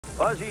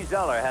Fuzzy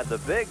Zoeller had the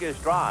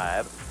biggest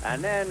drive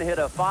and then hit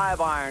a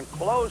 5-iron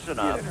close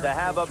enough to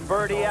have a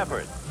birdie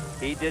effort.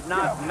 He did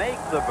not make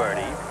the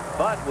birdie,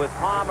 but with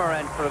Palmer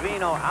and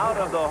Trevino out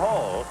of the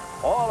hole,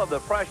 all of the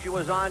pressure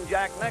was on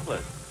Jack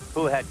Nicklaus,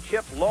 who had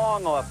chipped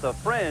long off the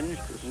fringe,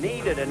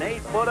 needed an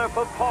 8-footer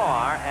for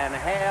par, and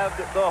halved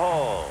the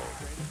hole.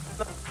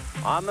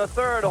 On the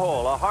third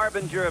hole, a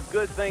harbinger of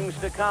good things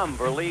to come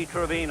for Lee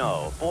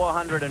Trevino.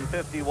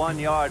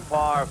 451-yard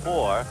par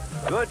 4.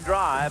 Good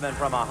drive, and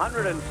from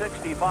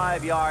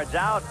 165 yards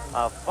out,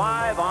 a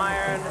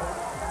 5-iron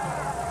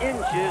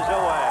inches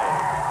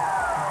away.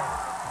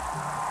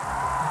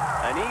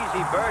 An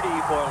easy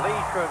birdie for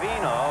Lee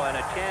Trevino and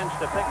a chance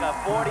to pick up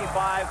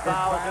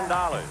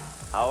 $45,000.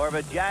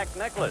 However, Jack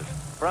Nicklaus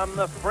from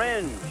the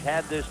fringe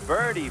had this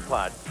birdie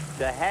putt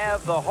to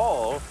have the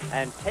hole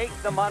and take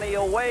the money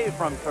away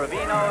from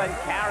Trevino and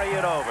carry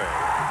it over.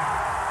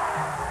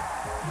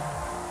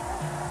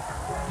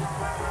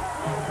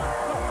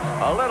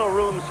 A little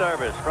room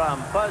service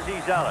from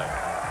Fuzzy Zoeller.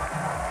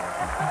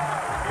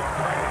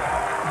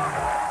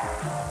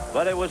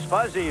 But it was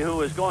Fuzzy who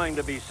was going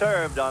to be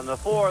served on the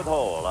fourth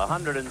hole,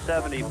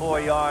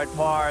 174-yard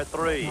par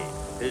 3.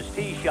 His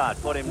tee shot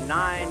put him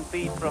 9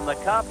 feet from the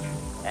cup,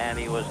 and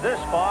he was this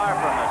far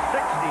from a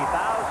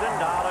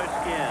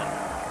 $60,000 skin.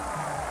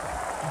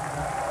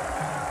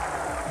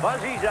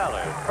 Fuzzy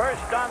Zoeller,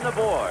 first on the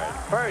board,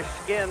 first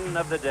skin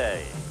of the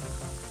day.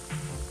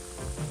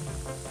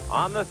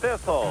 On the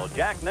fifth hole,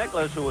 Jack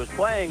Nicklaus, who was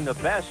playing the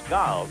best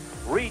golf,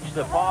 reached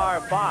the par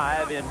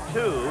 5 in 2,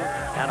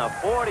 and a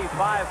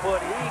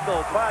 45-foot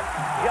eagle putt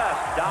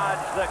just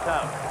dodged the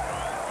cup.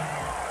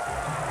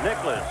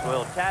 Nicklaus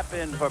will tap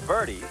in for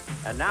birdie,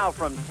 and now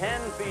from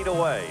 10 feet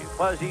away,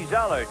 Fuzzy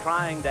Zoeller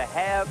trying to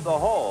halve the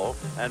hole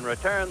and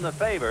return the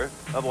favor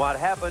of what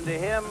happened to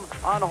him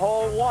on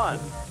hole 1.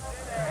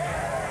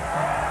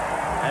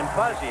 And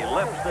Fuzzy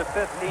lifts the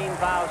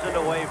 $15,000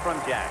 away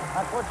from Jack.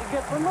 That's what you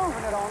get for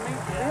moving it on me.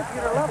 If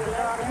you'd have left it,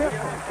 I'd have missed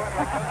it.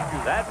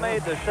 That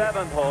made the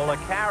 7th hole a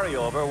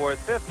carryover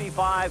worth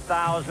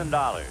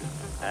 $55,000.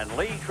 And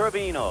Lee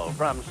Trevino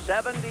from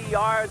 70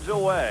 yards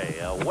away,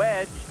 a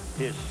wedge,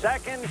 his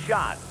second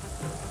shot.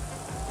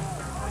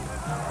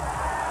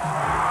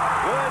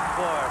 Good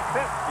for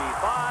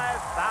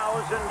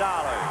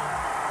 $55,000.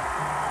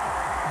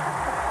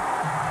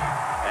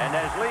 And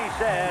as Lee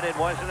said, it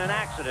wasn't an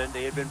accident.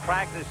 He had been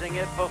practicing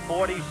it for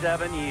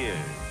 47 years.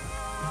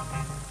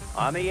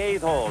 On the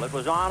 8th hole, it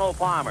was Arnold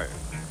Palmer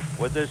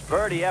with this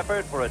birdie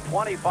effort for a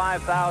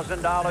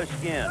 $25,000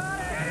 skin.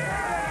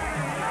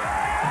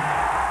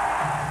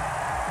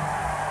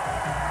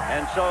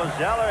 And so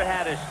Zoeller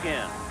had a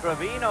skin,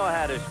 Trevino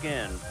had a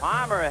skin,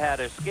 Palmer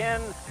had a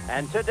skin,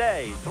 and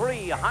today,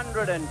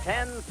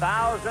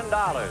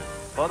 $310,000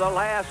 for the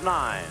last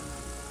 9.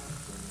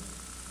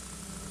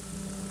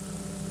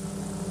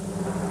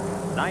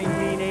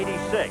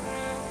 1986,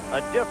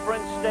 a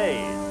different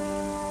stage,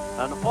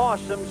 an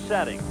awesome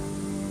setting,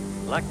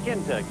 La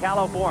Quinta,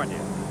 California,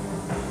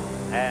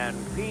 and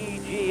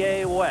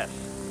PGA West,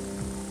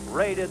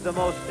 rated the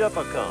most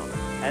difficult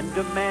and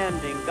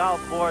demanding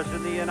golf course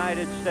in the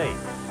United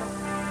States,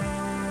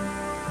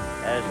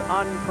 as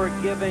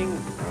unforgiving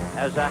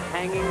as a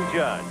hanging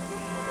judge.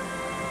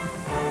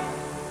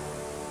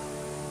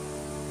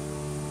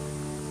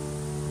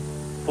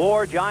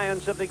 Four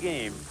giants of the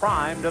game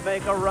primed to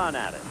make a run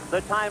at it.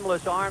 The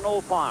timeless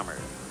Arnold Palmer,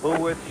 who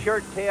with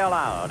shirt tail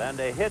out and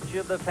a hitch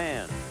of the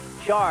pen,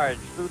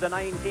 charged through the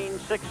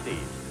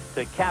 1960s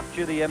to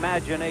capture the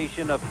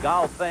imagination of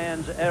golf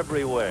fans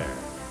everywhere.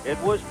 It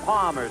was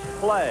Palmer's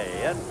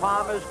play and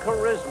Palmer's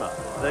charisma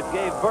that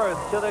gave birth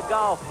to the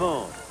golf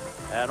boom.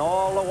 And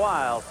all the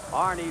while,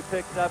 Arnie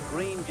picked up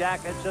green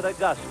jackets at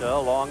Augusta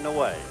along the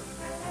way.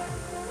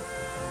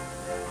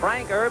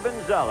 Frank Urban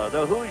Zoeller,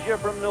 the Hoosier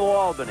from New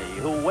Albany,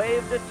 who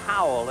waved a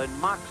towel in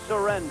mock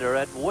surrender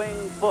at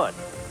Wing Foot,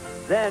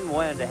 then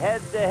went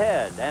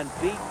head-to-head and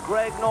beat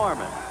Greg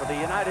Norman for the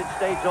United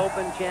States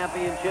Open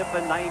Championship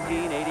in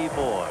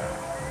 1984.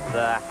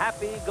 The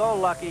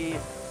happy-go-lucky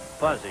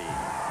Fuzzy.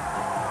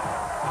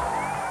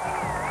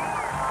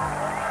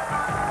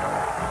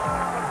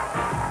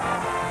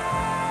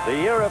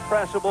 The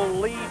irrepressible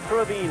Lee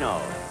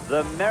Trevino,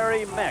 the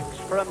Merry Mex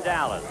from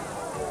Dallas,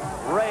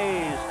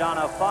 raised on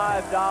a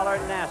 $5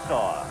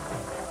 Nassau,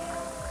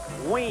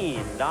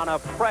 weaned on a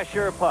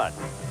pressure putt,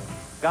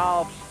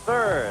 golf's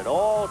third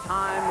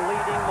all-time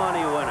leading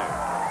money winner,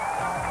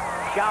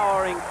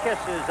 showering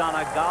kisses on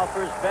a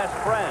golfer's best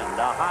friend,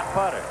 a hot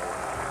putter.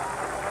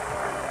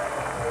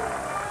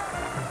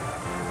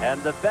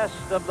 And the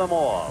best of them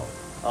all,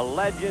 a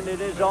legend in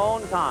his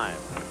own time,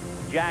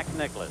 Jack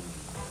Nicklaus.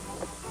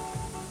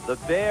 The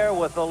bear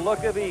with the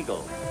look of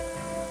eagle,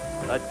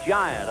 a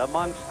giant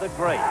amongst the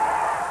great.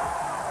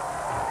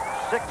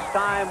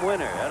 6-time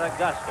winner at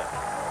Augusta.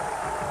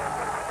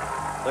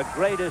 The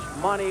greatest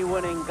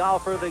money-winning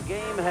golfer the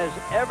game has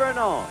ever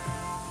known.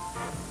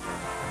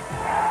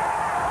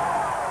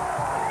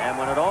 And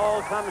when it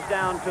all comes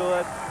down to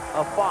it,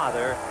 a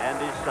father and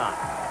his son.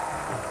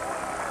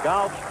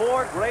 Golf's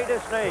four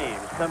greatest names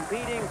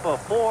competing for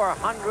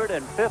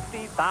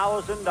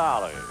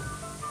 $450,000.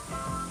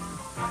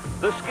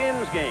 The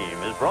Skins Game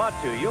is brought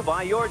to you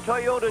by your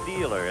Toyota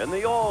dealer in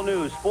the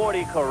all-new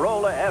sporty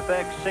Corolla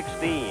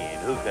FX16.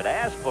 Who could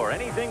ask for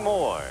anything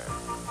more?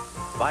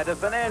 By the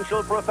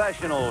financial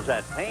professionals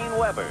at Payne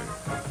Weber.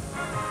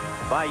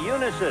 By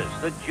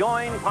Unisys, the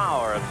joined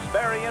power of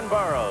Sperry and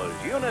Burroughs.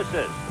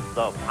 Unisys,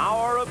 the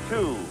power of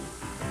two.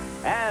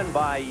 And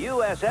by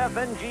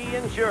USF&G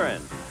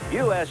Insurance.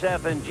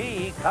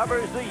 USF&G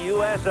covers the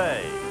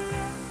USA.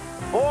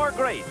 Four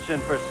greats in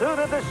pursuit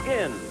of the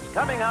Skins,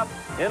 coming up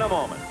in a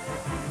moment.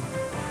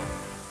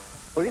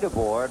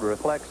 Leaderboard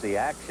reflects the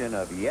action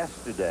of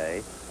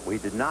yesterday. We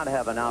did not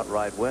have an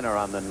outright winner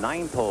on the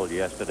 9th hole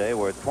yesterday,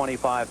 worth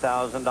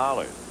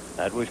 $25,000.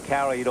 That was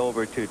carried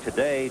over to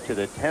today to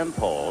the 10th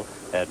hole.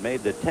 That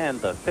made the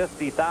 10th a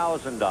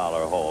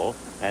 $50,000 hole,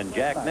 and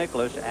Jack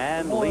Nicklaus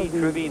and Lee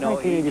Trevino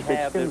each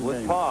halved it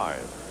with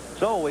pars.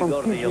 So we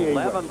go to the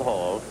 11th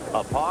hole,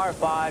 a par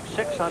 5,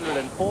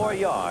 604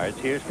 yards.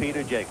 Here's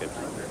Peter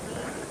Jacobsen.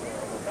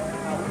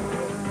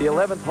 The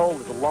 11th hole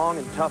is a long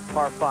and tough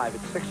par 5.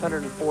 It's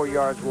 604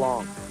 yards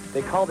long.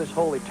 They call this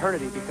hole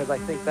eternity because I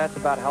think that's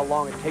about how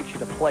long it takes you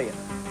to play it.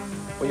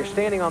 When you're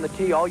standing on the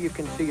tee, all you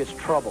can see is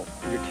trouble.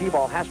 Your tee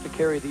ball has to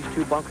carry these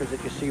two bunkers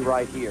that you see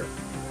right here.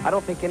 I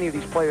don't think any of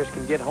these players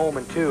can get home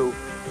in two,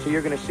 so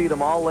you're going to see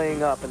them all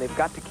laying up, and they've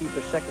got to keep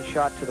their second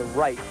shot to the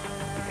right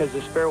because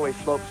this fairway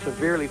slopes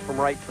severely from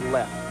right to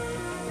left.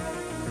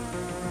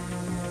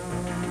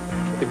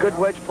 The good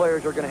wedge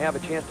players are going to have a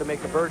chance to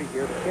make a birdie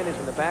here. The pin is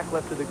in the back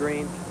left of the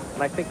green,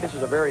 and I think this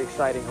is a very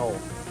exciting hole.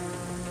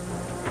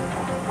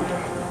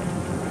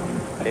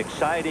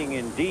 Exciting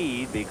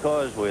indeed,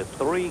 because with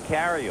three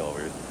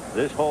carryovers,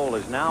 this hole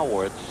is now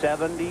worth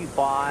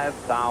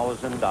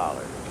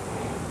 $75,000.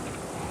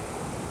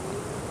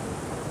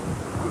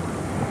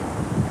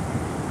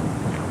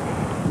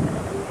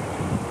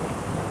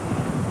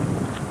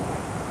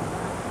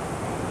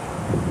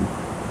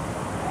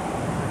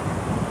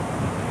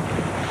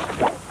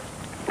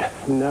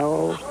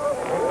 No.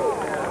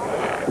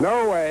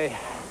 No way.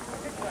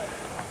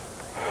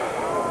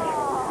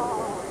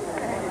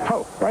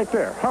 Ho, right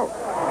there. Ho.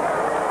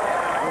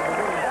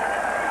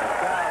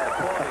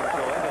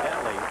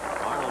 Evidently,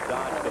 Arnold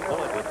dodged the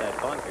bullet with that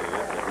bunker.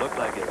 It looked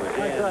like it was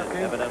in and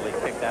evidently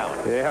kicked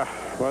out. Yeah,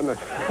 wasn't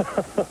it?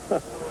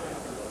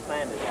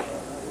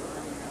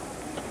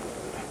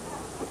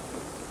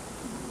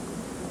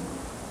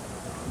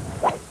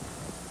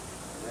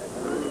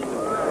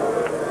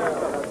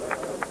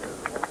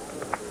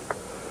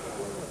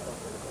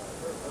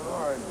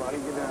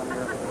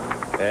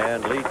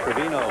 And Lee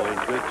Trevino in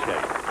good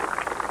shape.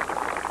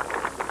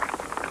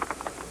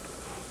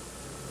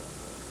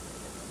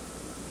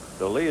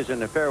 So Lee is in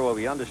the fairway.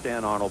 We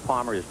understand Arnold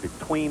Palmer is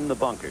between the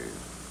bunkers.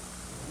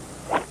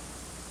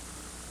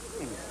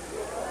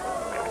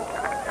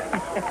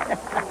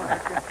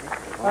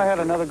 I had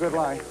another good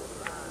line.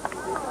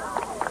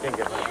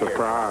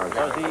 Surprise.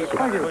 Was he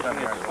pushing it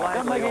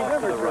slightly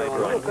off to the right?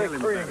 It'll take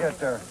three to get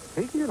there.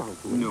 He get home.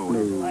 No.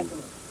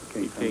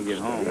 He can't get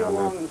home.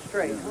 Long and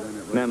straight.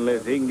 Not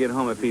unless he can get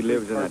home if he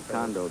lives in that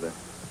condo there.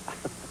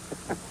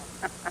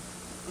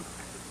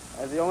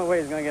 That's the only way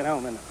he's going to get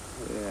home, isn't it?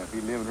 Yeah, if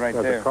he lived right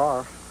There's there. a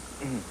car.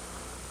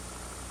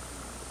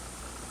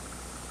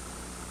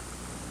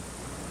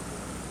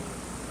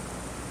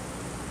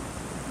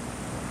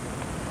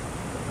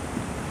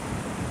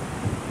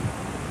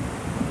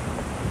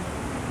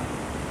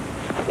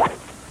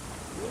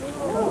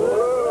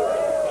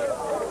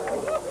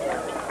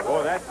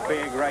 Oh, that's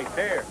big right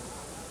there.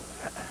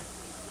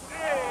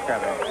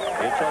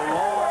 It's a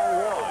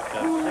long walk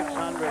of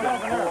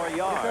 604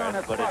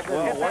 yards, but it's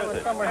well worth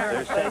it.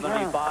 There's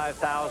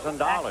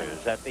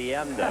 $75,000 at the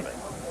end of it.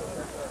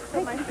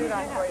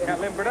 Got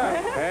limbered up.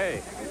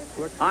 Hey.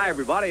 Hi,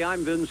 everybody.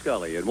 I'm Vin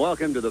Scully, and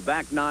welcome to the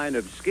back nine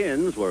of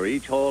Skins, where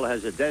each hole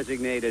has a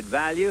designated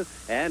value,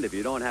 and if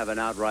you don't have an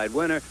outright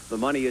winner, the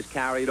money is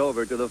carried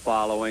over to the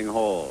following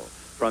hole.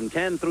 From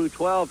 10 through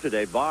 12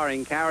 today,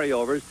 barring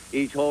carryovers,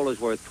 each hole is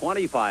worth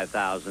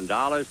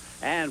 $25,000,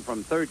 and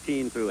from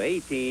 13 through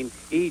 18,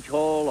 each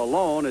hole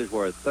alone is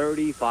worth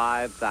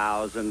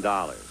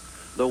 $35,000.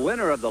 The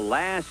winner of the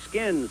last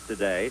Skins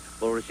today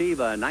will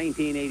receive a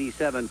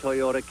 1987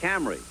 Toyota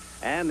Camry,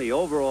 and the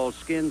overall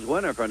Skins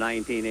winner for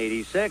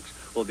 1986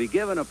 will be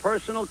given a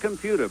personal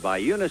computer by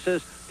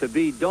Unisys to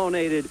be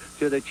donated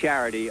to the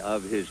charity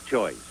of his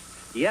choice.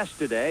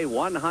 Yesterday,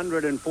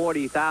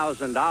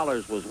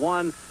 $140,000 was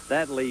won.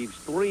 That leaves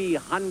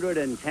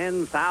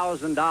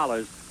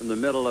 $310,000 in the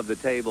middle of the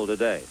table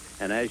today.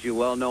 And as you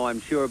well know,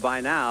 I'm sure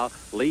by now,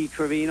 Lee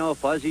Trevino,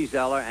 Fuzzy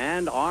Zoeller,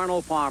 and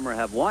Arnold Palmer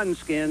have won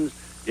Skins.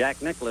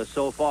 Jack Nicklaus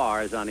so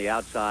far is on the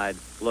outside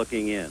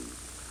looking in.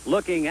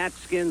 Looking at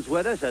Skins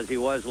with us, as he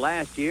was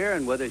last year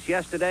and with us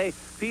yesterday,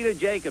 Peter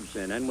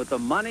Jacobsen. And with the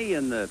money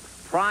and the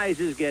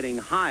prizes getting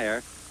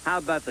higher, how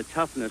about the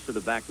toughness of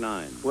the back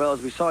nine? Well,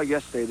 as we saw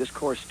yesterday, this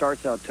course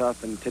starts out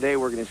tough, and today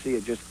we're going to see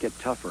it just get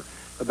tougher.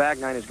 The back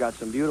nine has got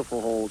some beautiful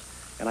holes,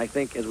 And I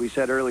think, as we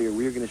said earlier,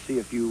 we're going to see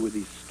a few with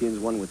these skins,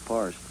 one with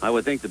pars. I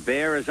would think the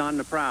bear is on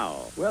the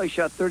prowl. Well, he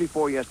shot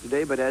 34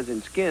 yesterday, but as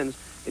in skins,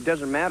 it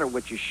doesn't matter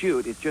what you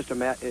shoot. It's just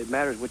it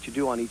matters what you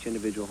do on each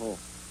individual hole.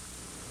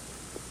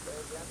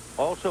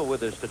 Also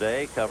with us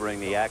today, covering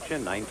the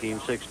action,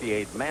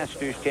 1968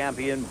 Masters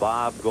champion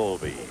Bob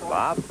Goldby.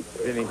 Bob?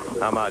 Vinny,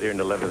 I'm out here in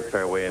the 11th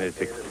fairway, and it's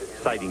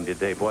exciting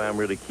today. Boy, I'm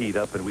really keyed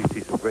up, and we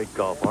see some great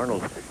golf.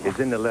 Arnold is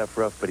in the left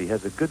rough, but he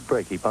has a good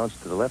break. He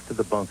bounced to the left of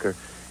the bunker,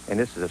 and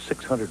this is a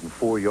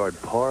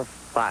 604-yard par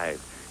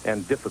 5,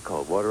 and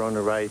difficult. Water on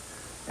the right,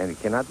 and he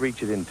cannot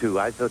reach it in 2.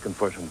 I was looking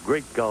for some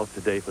great golf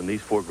today from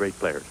these 4 great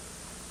players.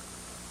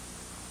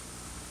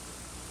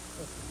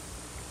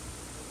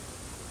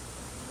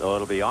 So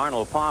it'll be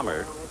Arnold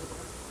Palmer.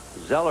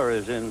 Zoeller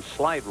is in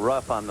slight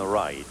rough on the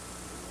right,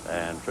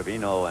 and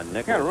Trevino and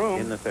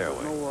Nichlaus in the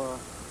fairway.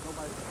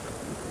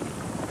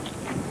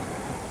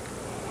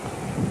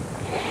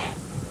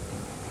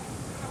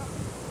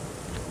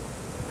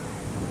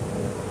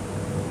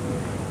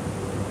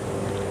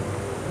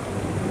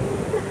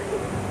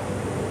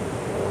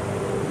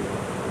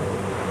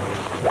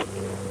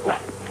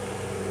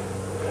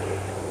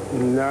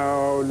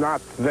 No,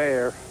 not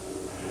there.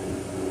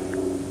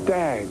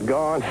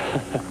 Daggone.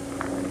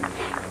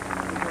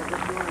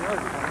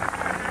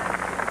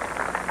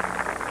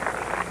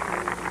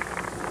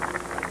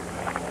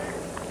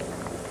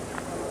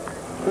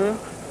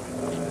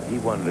 He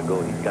wanted to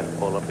go. He's got the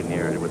ball up in the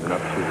air. There was an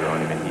up-shooter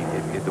on him,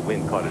 and if the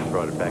wind caught it and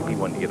brought it back, he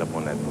wanted to get up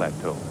on that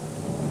plateau.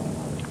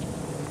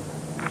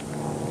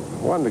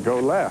 Wanted to go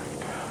left.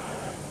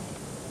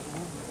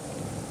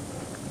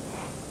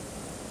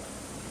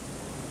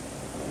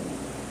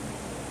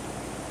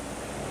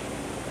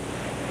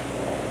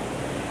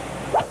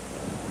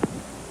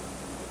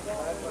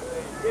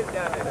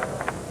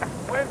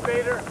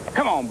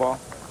 Come on, ball.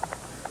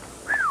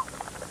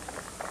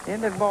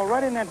 Hit that ball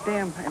right in that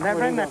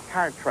right in that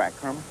tire track,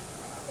 Herman.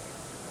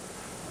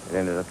 It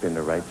ended up in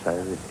the right side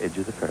of the edge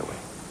of the fairway.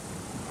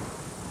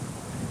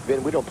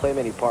 Vin, we don't play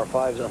many par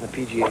 5s on the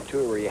PGA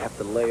Tour where you have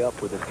to lay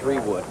up with a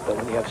 3-wood, but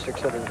when you have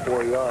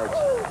 604 yards,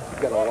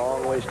 you've got a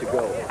long ways to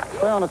go.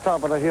 Stay on the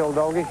top of the hill,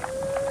 doggy.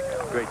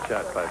 Great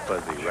shot by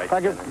Fuzzy, right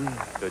Thank you. center.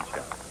 Good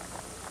shot.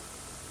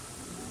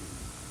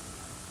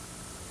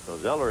 So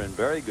Zoeller in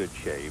very good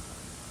shape,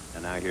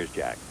 and now here's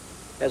Jack.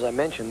 As I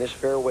mentioned, this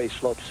fairway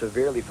slopes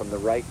severely from the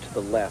right to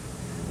the left.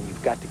 And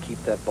you've got to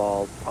keep that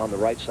ball on the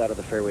right side of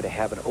the fairway to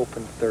have an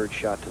open 3rd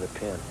shot to the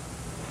pin.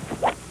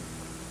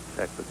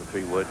 Check with the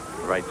 3-wood,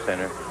 right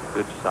center.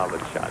 Good,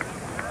 solid shot.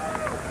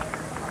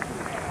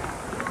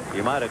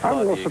 You might have I'm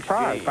caught a the little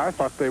surprised. exchange. I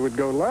thought they would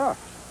go left.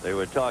 They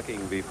were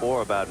talking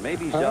before about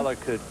maybe Zoeller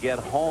could get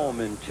home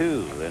in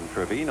 2, and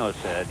Trevino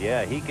said,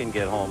 yeah, he can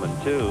get home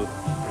in 2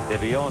 if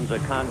he owns a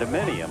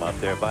condominium up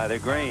there by the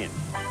green.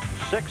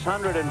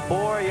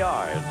 604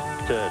 yards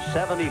to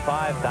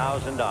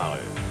 $75,000.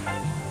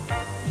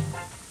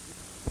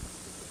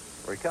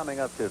 We're coming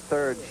up to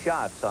 3rd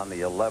shots on the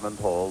 11th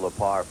hole, the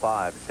par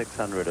 5,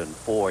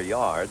 604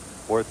 yards,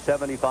 worth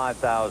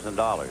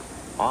 $75,000.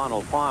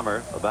 Arnold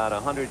Palmer about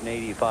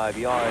 185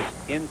 yards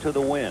into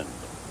the wind.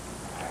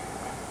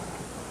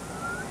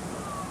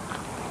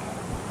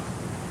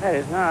 That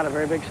is not a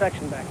very big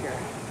section back here.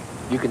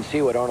 You can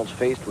see what Arnold's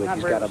faced with. Not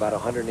He's very got about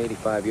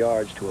 185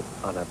 yards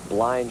on a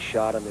blind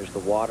shot, and there's the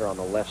water on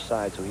the left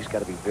side, so he's got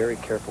to be very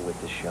careful with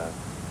this shot.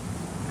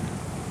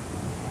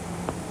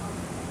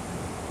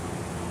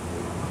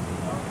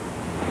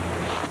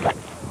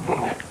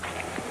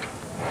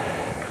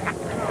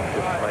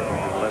 Just right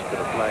into the left of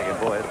the flag, and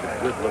boy, that's a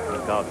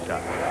good-looking golf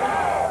shot.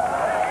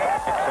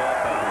 It's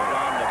up and he's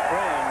on the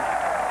fringe,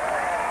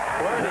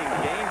 flirting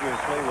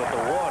dangerously with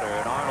the water,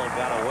 and Arnold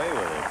got away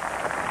with it.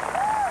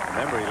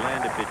 Remember, he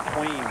landed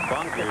between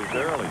bunkers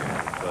earlier,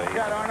 so he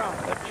had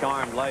a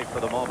charmed life for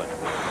the moment.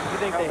 You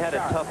think they had to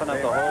toughen up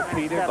the hole,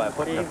 Peter, by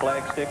putting the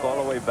flagstick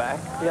all the way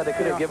back? Yeah, they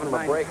could have given him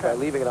a break by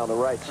leaving it on the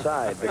right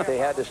side, but they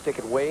had to stick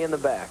it way in the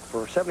back.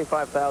 For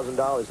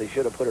 $75,000, they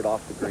should have put it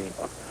off the green.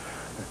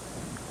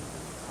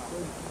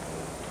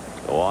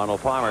 So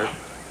Arnold Palmer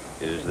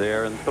is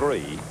there in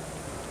 3.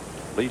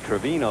 Lee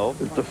Trevino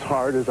It's as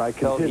hard as I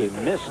can felt hit he it.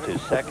 missed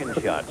his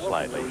 2nd shot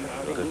slightly,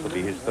 so this will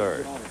be his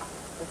 3rd.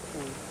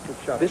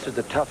 This is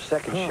the tough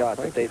second shot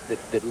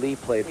that Lee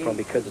played from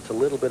because it's a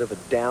little bit of a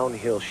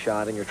downhill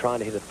shot and you're trying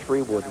to hit a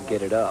 3-wood and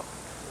get it up.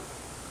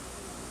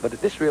 But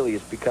this really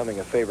is becoming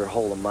a favorite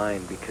hole of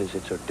mine because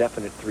it's a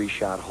definite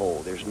 3-shot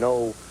hole. There's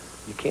no,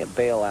 you can't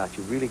bail out.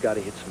 You really got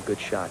to hit some good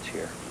shots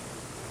here.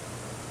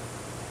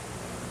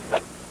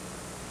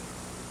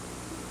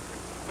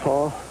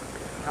 Paul?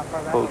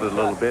 Pulled it a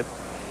little bit,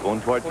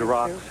 going towards the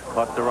rocks,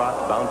 caught the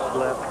rocks, bounced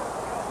left,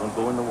 won't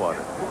go in the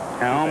water.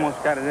 I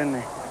almost got it in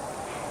there.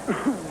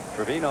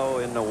 Trevino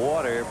in the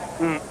water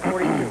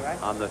 42,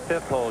 right? on the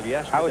 5th hole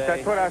yesterday.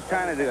 That's what I was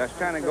trying to do. I was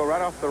trying to go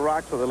right off the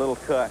rocks with a little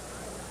cut.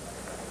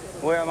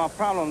 Well, my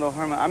problem, though,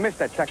 Herman, I missed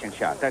that 2nd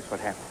shot. That's what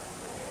happened.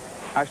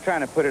 I was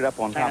trying to put it up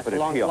on top of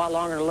this hill. A lot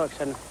longer to look,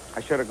 isn't it?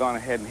 I should have gone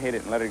ahead and hit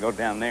it and let it go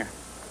down there.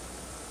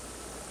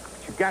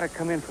 You got to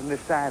come in from this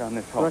side on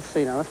this hole. Let's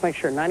see now. Let's make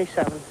sure.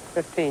 97,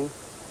 15.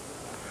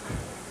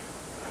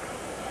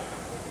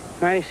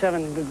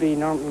 97 would be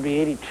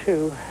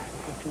 82.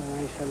 15,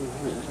 97.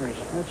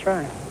 That's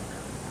right.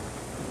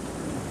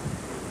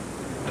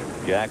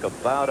 Jack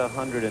about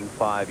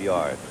 105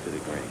 yards to the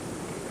green.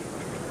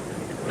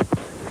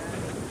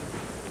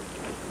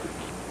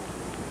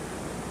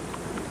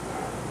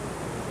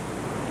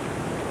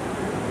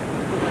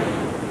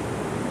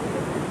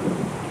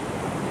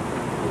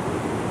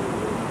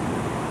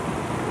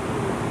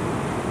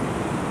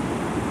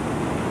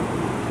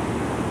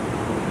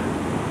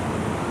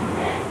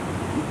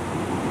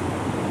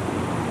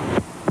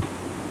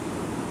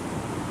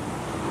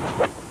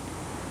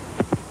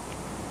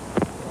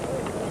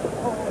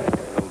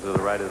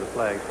 Of the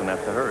flag, so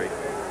have to hurry.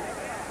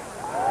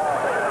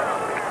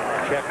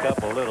 Checked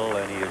up a little,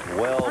 and he is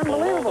well below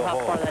the Unbelievable how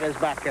hole. far that is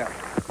back there.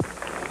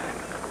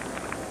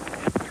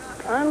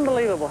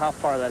 Unbelievable how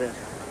far that is.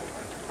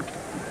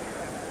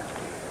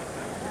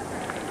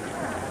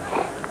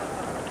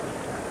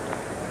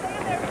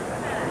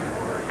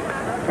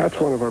 That's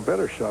one of our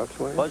better shots,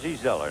 Wayne. Fuzzy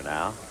Zoeller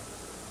now.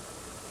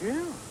 Yeah.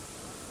 That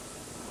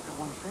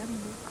 170.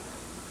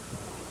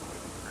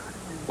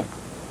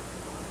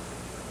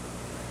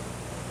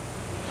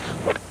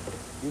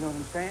 You know what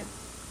I'm saying?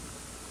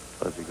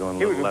 Fuzzy going a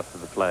little left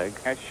of the flag.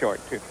 That's short,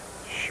 too.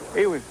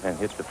 He was... And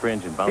hits the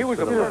fringe and bounces He was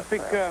to a the left.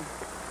 perfect...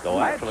 So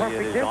actually,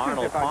 it is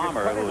Arnold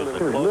Palmer who is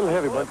the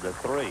closest of the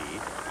three,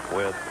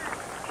 with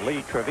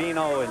Lee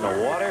Trevino in the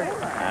water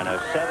and a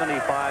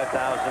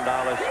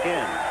 $75,000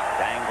 skin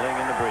dangling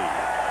in the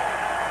breeze.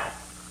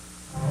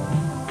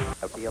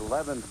 At the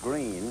 11th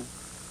green,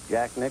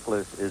 Jack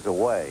Nicklaus is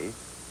away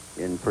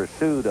in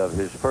pursuit of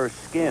his first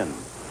skin,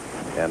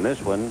 and this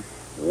one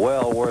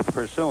well worth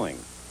pursuing,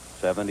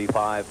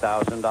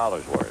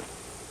 $75,000 worth.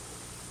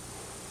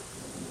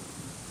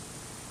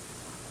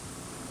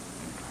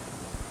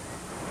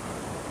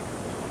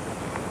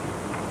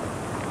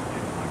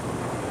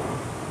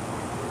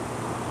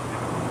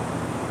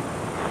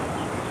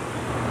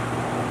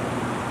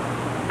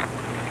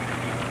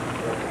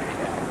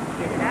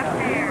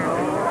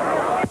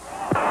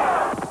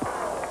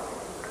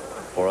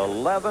 For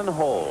 11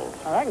 holes,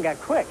 Oh, that got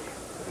quick.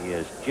 he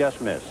has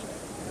just missed.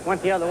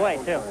 Went the other way,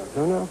 too.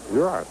 No,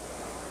 you're right.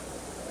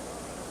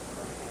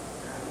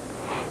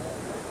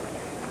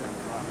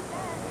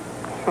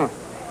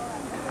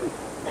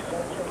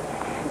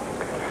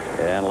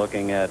 And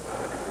looking at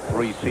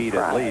 3 feet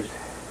at least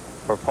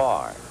for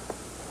par.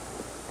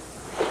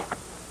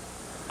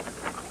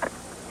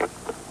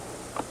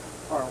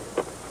 Arnold,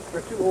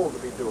 you're too old to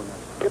be doing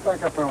this. Get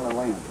back up there on the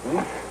land,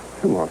 eh?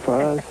 Come on,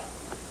 Fuzz.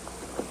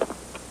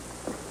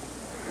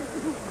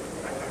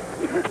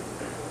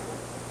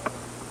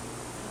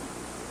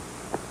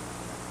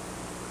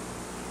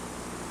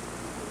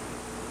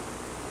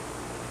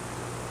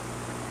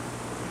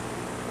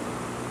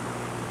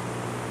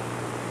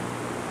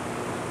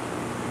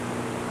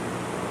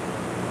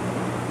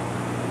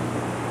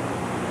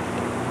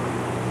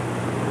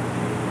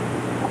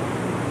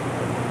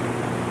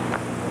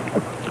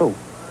 Oh,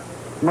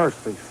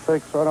 mercy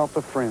sakes, right off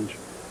the fringe.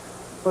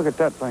 Look at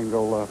that thing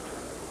go left.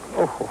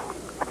 Oh.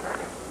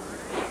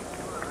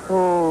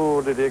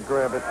 Oh, did he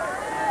grab it?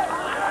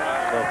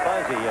 So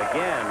Fuzzy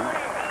again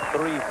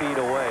 3 feet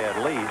away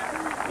at least.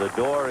 The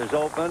door is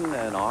open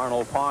and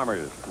Arnold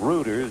Palmer's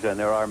rooters, and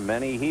there are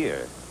many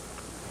here.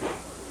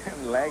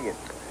 Lag it.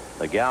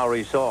 The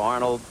gallery saw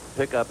Arnold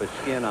pick up a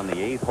skin on the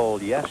 8th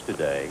hole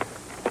yesterday,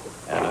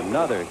 and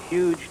another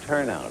huge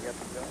turnout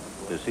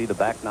to see the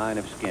back 9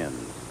 of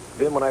skins.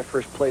 Then when I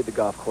first played the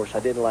golf course, I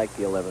didn't like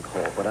the 11th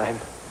hole, but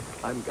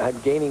I'm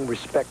gaining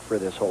respect for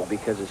this hole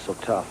because it's so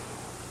tough.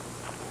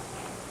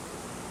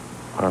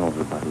 Arnold's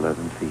about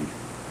 11 feet.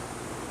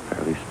 Or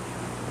at least,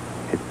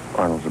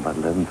 Arnold's about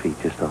 11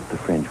 feet just off the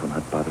fringe when I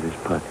spotted his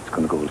putt. It's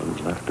going to go a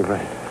little left to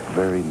right.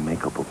 Very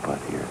makeable putt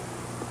here.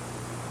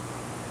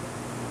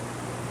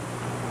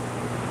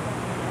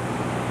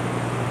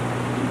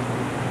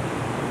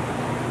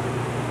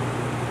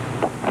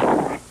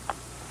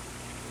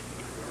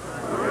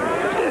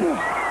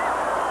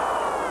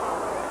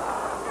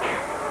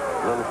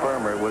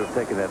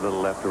 Taking that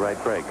little left to right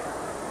break.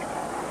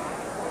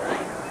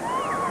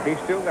 He's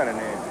still got an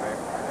edge, man.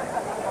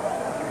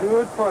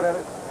 Good putt at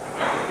it.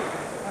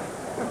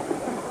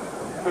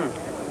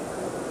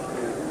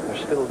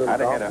 There's still a little I'd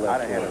have golf had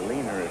left a here.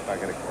 leaner if I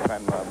could have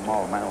cut a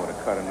small amount. Would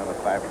have cut another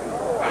 5 feet. That's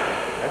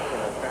what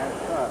I was trying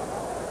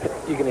to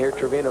cut. You can hear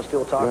Trevino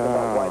still talking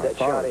about why that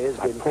shot of his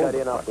I didn't pulled cut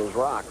the in off those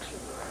rocks.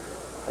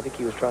 I think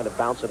he was trying to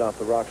bounce it off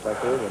the rocks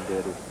like Irwin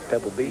did at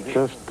Pebble Beach.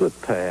 Just a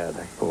tad.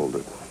 I pulled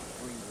it.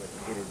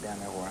 Get it down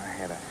there where I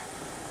had a...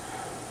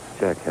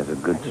 Jack has a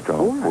good,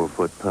 strong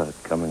 4-foot putt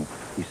coming.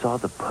 He saw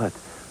the putt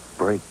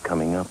break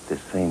coming up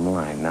this same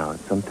line. Now,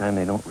 sometimes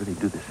they don't really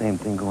do the same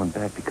thing going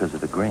back because of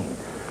the grain.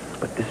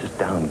 But this is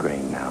down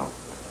grain now,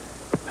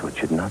 so it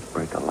should not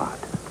break a lot.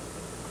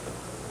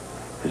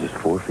 This is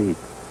 4 feet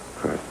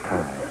for a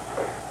tie.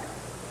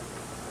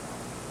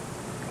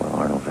 Well,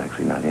 Arnold's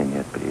actually not in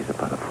yet, but he's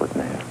about 1.5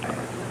 feet past.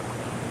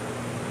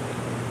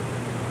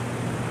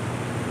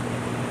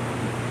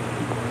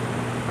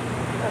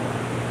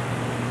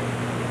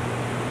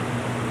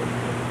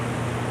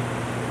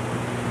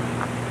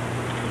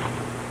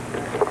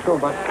 Go,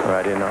 bud.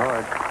 Right in the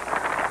heart.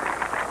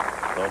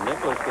 So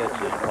Nichlaus gets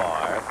his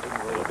par.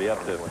 It'll be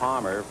up to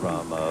Palmer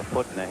from a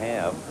foot and a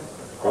half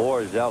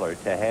or Zoeller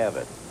to have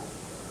it.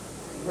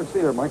 Let's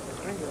see there, Mike.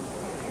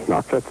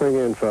 Knock that thing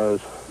in,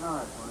 Fuzz.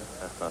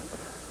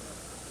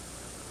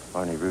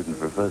 Arnie rooting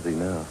for Fuzzy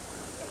now.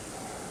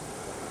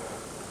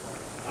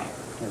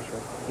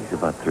 He's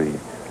about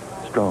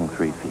strong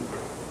 3 feet.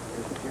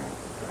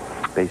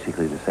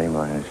 Basically the same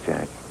line as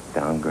Jack.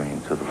 Down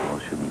grain, so the ball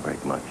shouldn't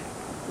break much.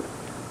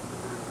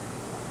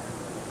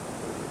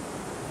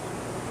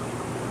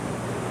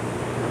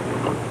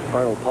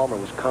 Arnold Palmer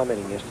was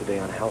commenting yesterday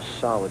on how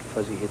solid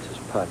Fuzzy hits his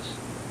putts.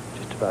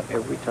 Just about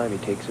every time he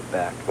takes it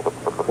back.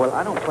 Well,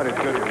 I don't put it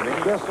good as me.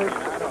 Yes, sir.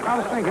 I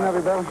was thinking of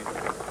you, Bill.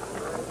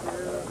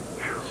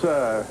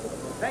 Sir.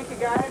 Thank you,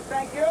 guys.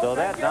 Thank you. So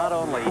that not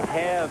only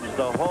halves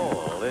the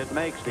hole, it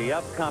makes the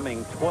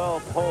upcoming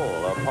 12th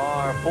hole a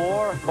par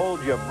 4,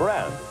 hold your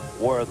breath,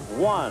 worth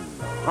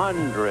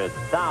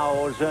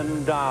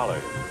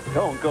 $100,000.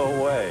 Don't go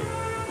away.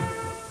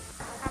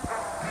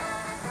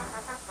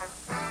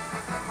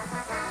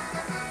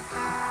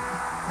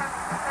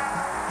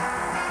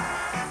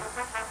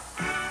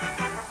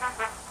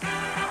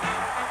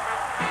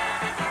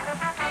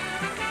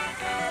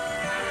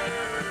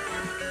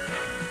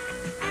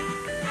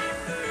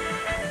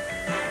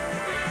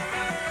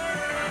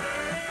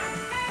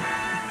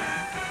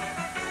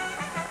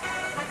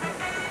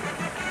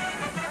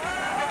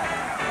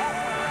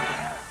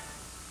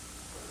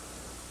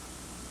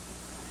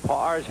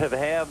 Pars have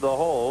halved the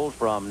holes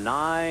from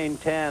 9,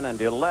 10,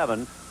 and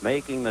 11,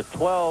 making the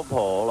 12th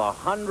hole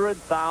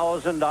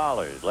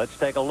 $100,000. Let's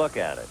take a look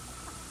at it.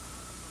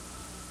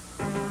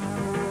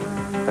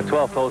 The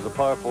 12th hole is a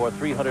par 4,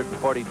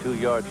 342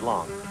 yards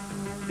long.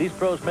 These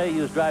pros may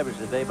use drivers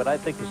today, but I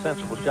think the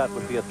sensible shot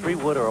would be a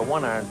 3-wood or a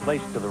 1-iron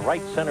placed to the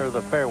right center of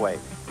the fairway.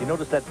 You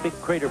notice that big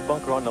crater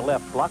bunker on the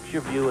left blocks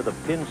your view of the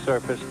pin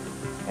surface,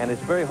 and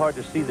it's very hard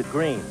to see the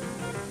green.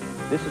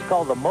 This is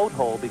called the moat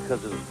hole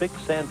because this big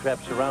sand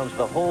trap surrounds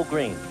the whole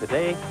green.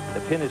 Today, the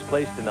pin is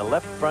placed in the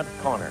left front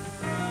corner.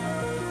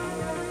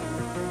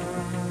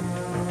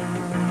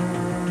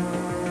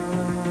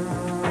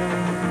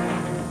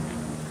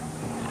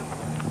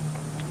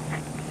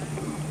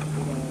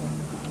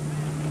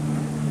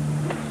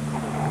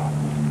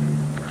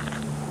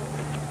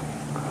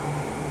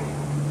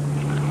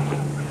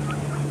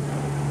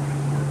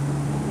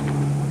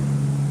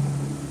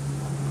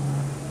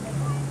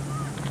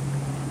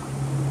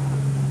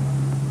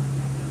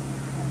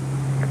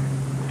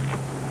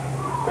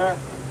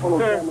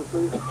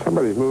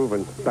 Somebody's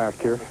moving back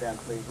here. The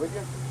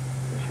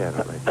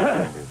shadow light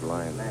behind his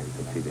line there. You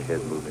can see the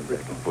head moving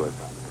back and forth.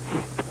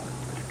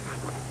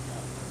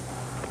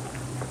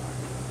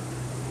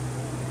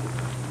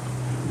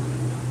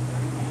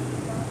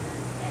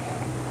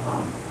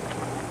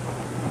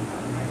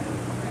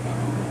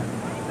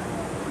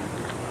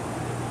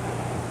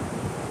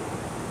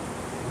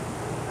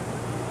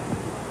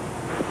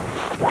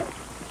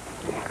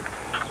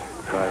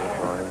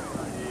 Drive on.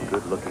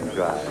 Good-looking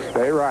drive.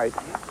 Stay right.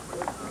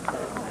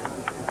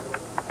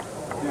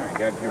 Yeah, I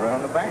got you right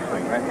on the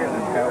backswing right here.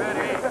 Let's go.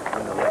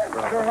 In the left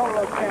rough. Sure, hold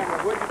those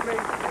cameras, would you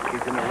please?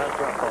 He's in the left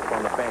rough up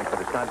on the bank,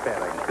 but it's not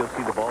bad. I can still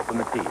see the ball from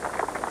the tee.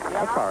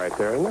 That's all right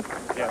there, isn't it?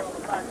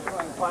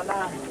 Why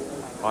not?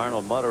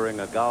 Arnold muttering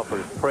a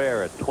golfer's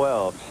prayer at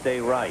 12. Stay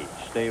right.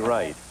 Stay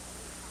right.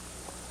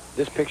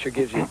 This picture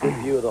gives you a good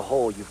view of the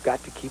hole. You've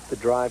got to keep the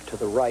drive to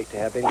the right to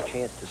have any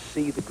chance to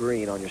see the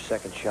green on your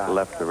second shot.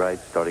 Left to right,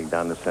 starting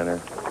down the center,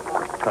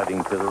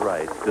 cutting to the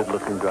right.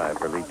 Good-looking drive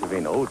for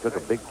Trevino. Oh, took a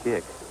big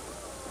kick.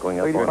 Going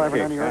up on 85 the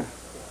down kick. here.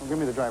 Well, give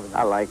me the driver.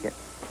 I like it.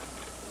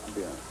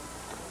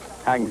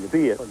 I can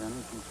see it.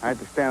 I have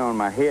to stand on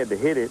my head to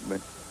hit it, but...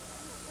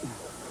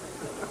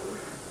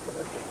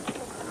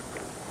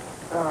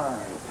 All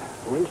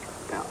right.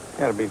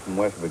 Got to be from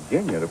West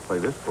Virginia to play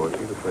this course.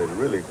 He'd have played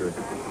really good.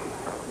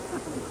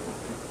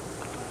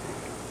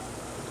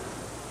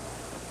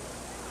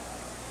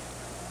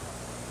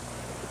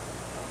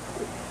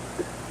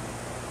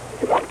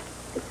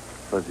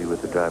 Fuzzy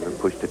with the driver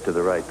pushed it to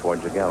the right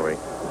towards the gallery.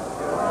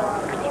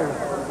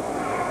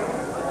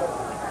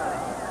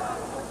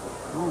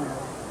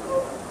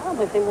 I don't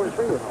think they were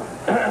through with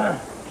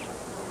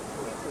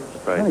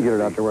I'm going to get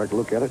it out there where I can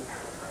look at it.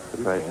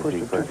 Surprised to Push see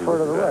it too Fuzzy far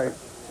to with the the driver. right.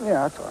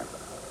 Yeah, that's all right.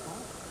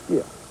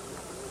 Yeah.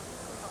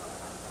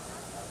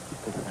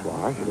 That's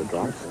why I should have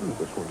dropped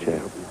this one.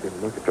 Chap,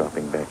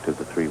 dropping back to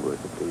the 3-wood.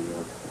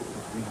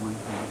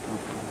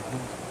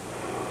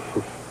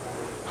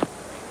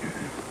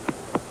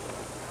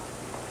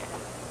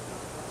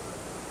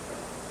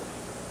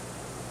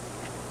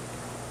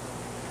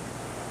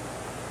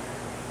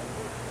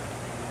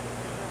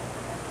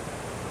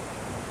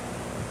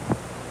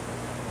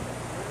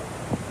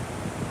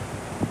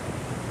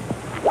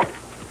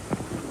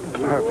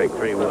 Perfect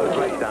 3-wood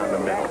right down the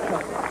middle.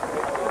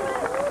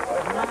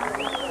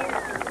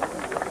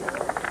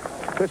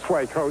 This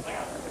way, Coach.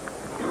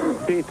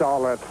 Beat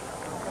all that.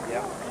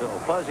 Yeah. So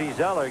Fuzzy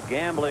Zoeller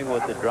gambling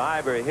with the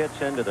driver,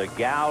 hits into the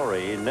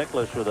gallery.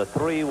 Nichlaus with a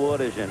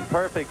 3-wood is in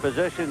perfect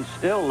position,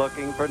 still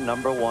looking for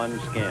 #1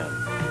 skin.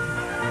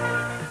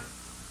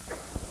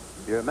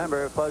 You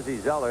remember Fuzzy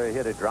Zoeller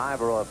hit a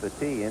driver off the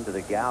tee into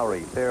the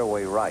gallery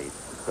fairway right.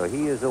 So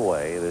he is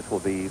away. This will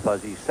be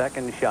Fuzzy's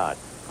second shot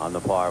on the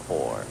par 4.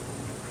 We'll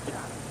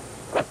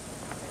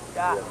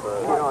have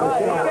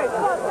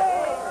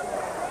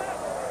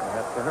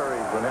to hurry.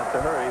 We'll have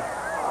to hurry.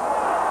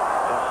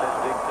 That's that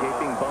big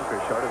gaping bunker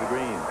short of the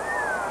green.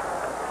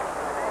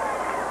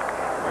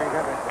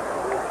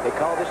 They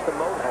call this the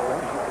moat hole.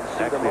 You can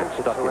see Actually, the moat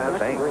it's stuck in the surrounds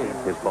bank. the green.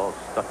 His ball's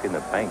stuck in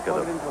the bank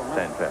of the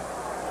sandpit.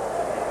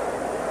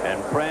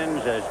 And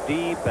friends, as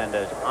deep and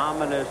as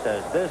ominous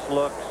as this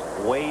looks,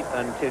 wait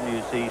until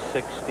you see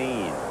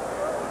 16.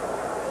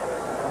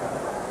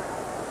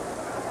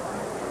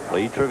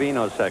 Lee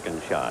Trevino's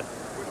second shot.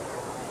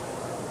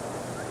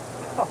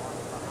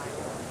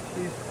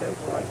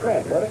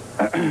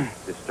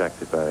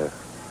 Distracted by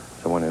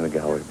someone in the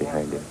gallery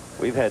behind him.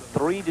 We've had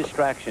 3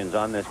 distractions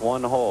on this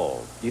one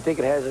hole. Do you think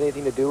it has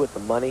anything to do with the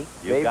money?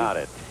 You maybe? got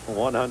it.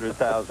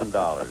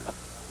 $100,000.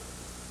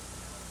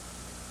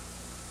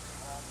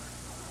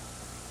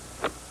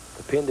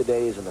 The pin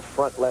today is in the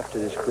front left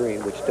of this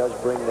green, which does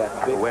bring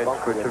that big wedge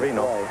bunker for into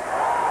Trevino. play.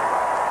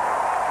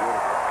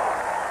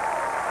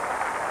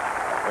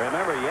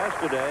 Remember,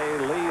 yesterday,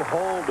 Lee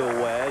holed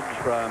a wedge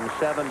from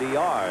 70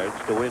 yards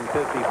to win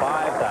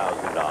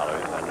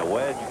 $55,000, and the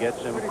wedge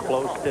gets him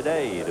close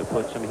today to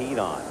put some heat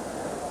on.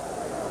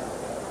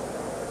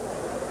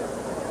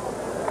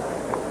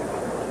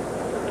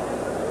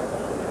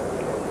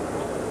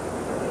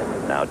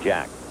 Now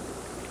Jack.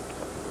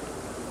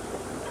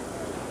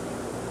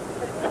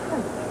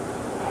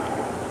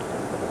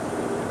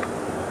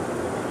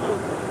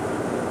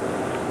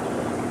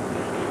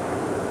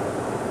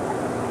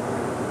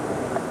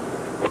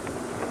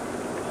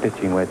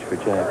 Pitching wedge for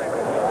Jack.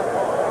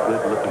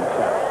 Good looking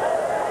shot.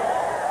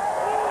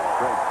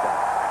 Great shot.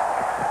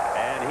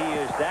 And he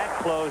is that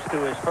close to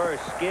his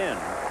first skin,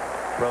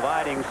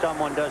 providing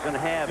someone doesn't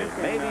have it.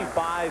 Maybe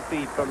 5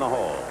 feet from the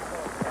hole.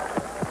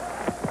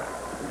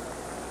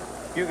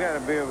 You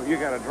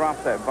gotta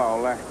drop that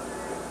ball there.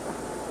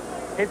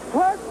 It's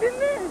plugged in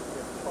there.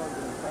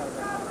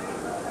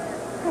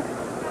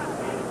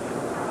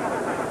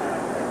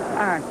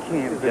 I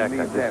can't Jack, I believe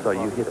just that. saw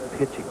you hit a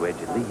pitching wedge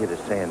and Lee hit a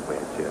sand wedge.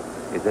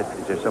 Is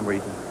there some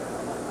reason?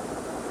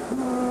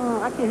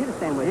 I can't hit a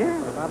sand wedge. Yeah.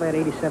 I'm about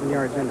 87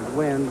 yards into the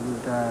wind,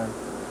 and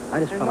I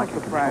just felt like I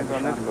could surprise hold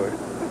on the this shot. bird.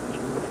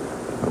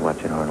 We're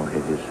watching Arnold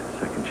hit his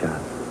second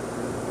shot.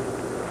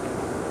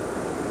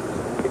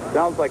 It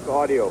sounds like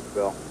audio,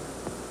 Phil.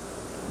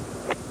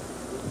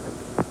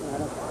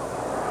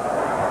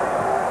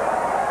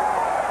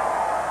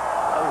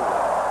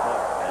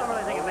 I don't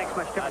really think it makes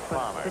much difference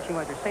with pitching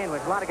wedge or sand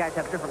wedge. A lot of guys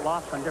have different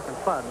lofts on different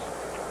clubs.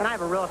 And I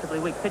have a relatively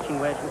weak pitching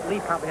wedge, but Lee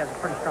probably has a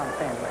pretty strong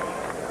sand wedge.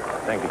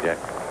 Thank you, Jack.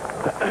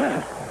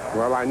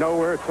 Well, I know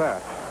where it's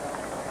at.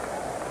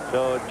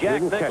 So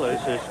Jack Didn't catch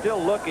Nichlaus is still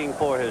looking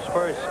for his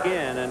first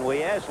skin, and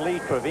we asked Lee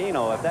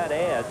Trevino if that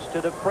adds to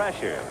the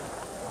pressure.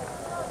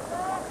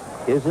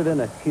 Is it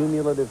an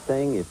accumulative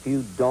thing? If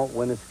you don't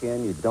win a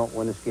skin, you don't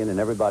win a skin, and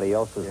everybody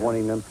else is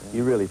winning them,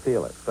 you really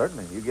feel it.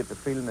 Certainly. You get to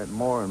feeling it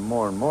more and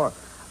more and more.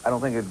 I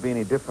don't think it'd be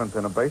any different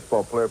than a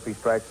baseball player if he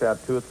strikes out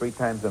 2 or 3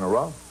 times in a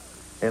row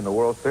in the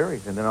World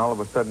Series, and then all of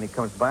a sudden he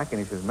comes back and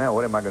he says, man,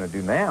 what am I going to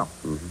do now?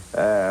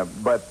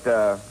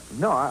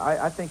 No,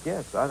 I think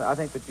yes. I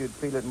think that you'd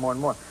feel it more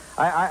and more.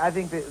 I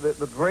think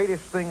the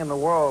greatest thing in the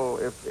world,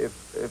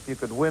 if you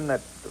could win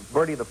that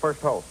birdie the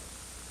first hole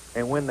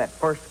and win that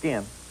first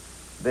skin,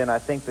 then I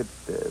think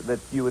that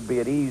you would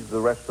be at ease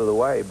the rest of the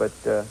way. But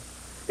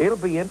it'll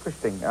be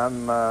interesting.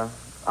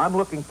 I'm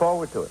looking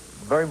forward to it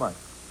very much.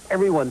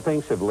 Everyone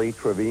thinks of Lee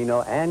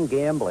Trevino and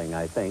gambling,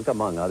 I think,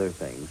 among other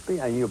things.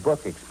 And your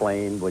book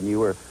explained when you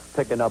were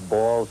picking up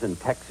balls in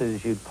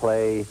Texas, you'd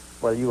play,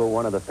 well, you were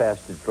one of the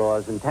fastest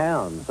draws in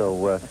town,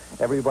 so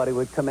everybody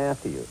would come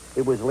after you.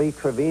 It was Lee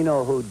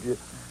Trevino who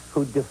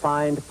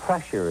defined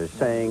pressure as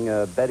saying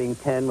betting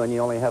 10 when you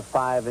only have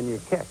 5 in your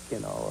kick, you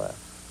know.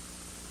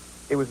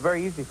 It was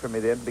very easy for me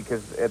then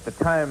because at the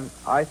time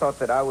I thought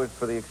that I was,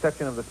 for the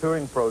exception of the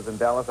touring pros in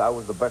Dallas, I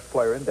was the best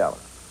player in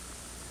Dallas.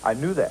 I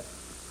knew that.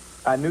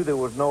 I knew there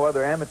was no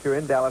other amateur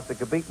in Dallas that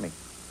could beat me.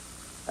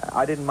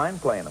 I didn't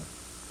mind playing them.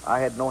 I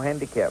had no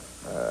handicap.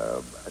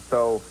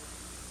 So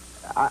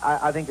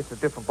I think it's a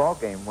different ball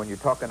game when you're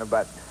talking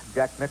about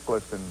Jack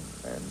Nicklaus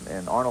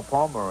and Arnold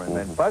Palmer and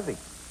then Fuzzy.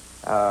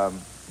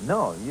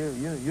 No,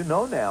 you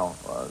know now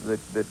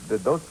that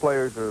those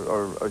players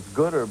are as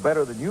good or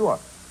better than you are.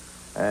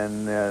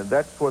 And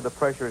that's where the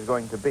pressure is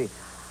going to be.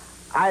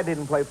 I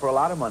didn't play for a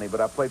lot of money,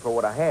 but I played for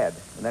what I had,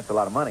 and that's a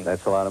lot of money.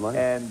 That's a lot of money.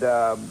 And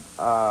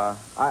I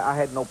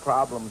had no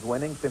problems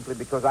winning simply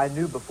because I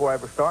knew before I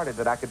ever started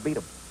that I could beat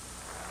them.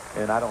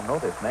 And I don't know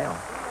this now.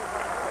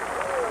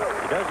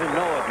 doesn't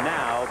know it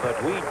now,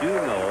 but we do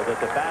know that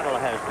the battle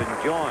has been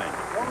joined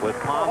with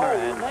Palmer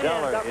and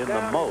Zoeller in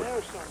the moat.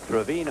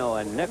 Trevino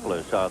and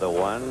Nichlaus are the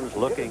ones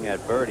looking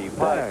at birdie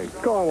putts.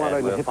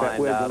 And we'll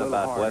find out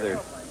about whether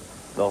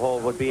the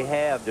hole would be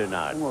halved or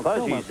not.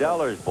 Fuzzy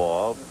Zeller's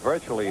ball,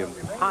 virtually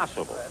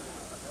impossible,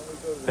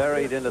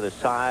 buried into the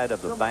side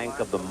of the bank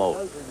of the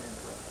moat.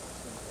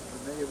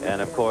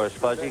 And, of course,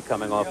 Fuzzy,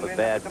 coming off a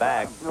bad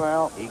back,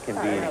 he can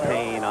be in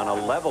pain on a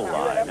level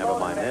line. Never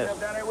mind this.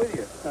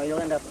 So you'll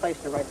end up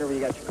placing it right there where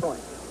you got your coin.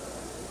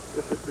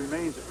 If it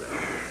remains at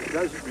rest. It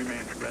doesn't remain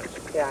at rest.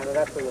 Yeah, I know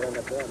that's what you'll end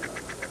up doing.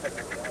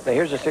 Now,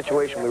 here's a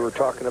situation we were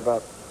talking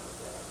about.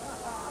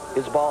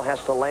 His ball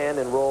has to land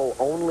and roll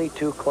only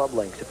 2 club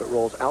lengths. If it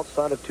rolls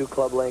outside of 2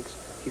 club lengths,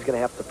 he's going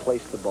to have to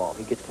place the ball.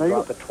 He gets to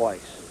drop it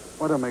twice.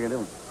 What don't make a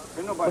difference?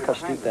 Look how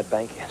steep that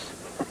bank is.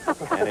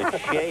 And it's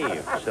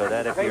shaved so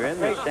that if you're in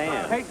the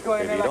sand, if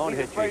you don't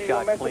hit your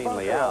shot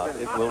cleanly out,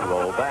 it will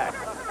roll back.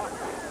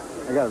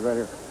 I got it right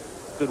here.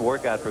 Good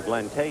workout for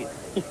Glenn Tate.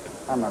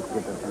 I'm not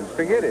going to get that thing.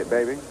 Forget it,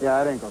 baby.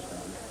 Yeah, it ain't going to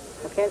stand.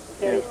 Well, can't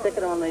he stick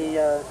it on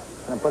the...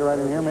 Can I put it right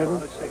in here,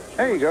 maybe?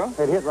 There you go.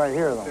 It hit right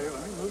here, though.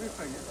 Move your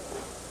finger.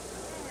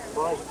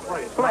 Ball's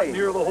placed. Play.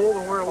 Near the hole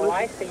and where it was. Oh,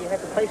 I see. You have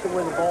to place it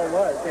where the ball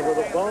was. Where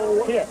the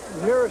ball hit.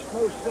 Nearest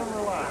most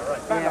center line.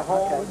 Right. Find the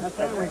hole.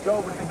 There we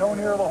go. But no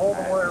nearer the hole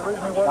than where it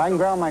originally was. I can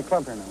ground my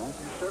club here now, right?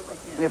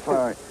 If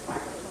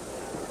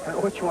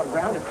What you want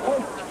grounded for?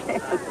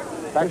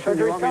 back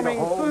surgery's coming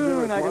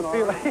soon. I can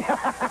feel it.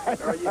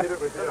 You hit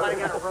it with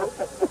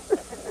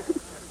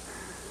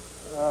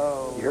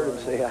You heard him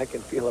say, I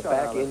can feel a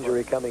back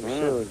injury coming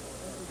soon.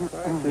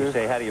 You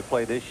say, how do you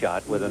play this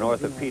shot with an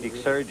orthopedic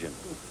surgeon?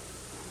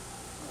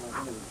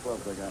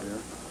 Clubs I got here.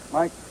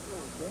 Mike,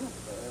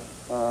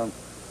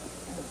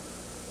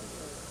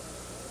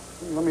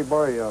 let me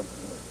borrow you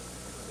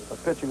a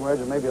pitching wedge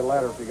and maybe a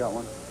ladder if you got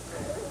one.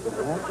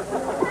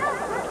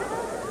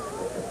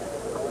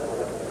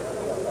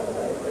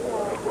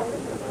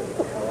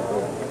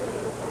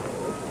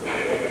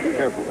 Be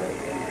careful.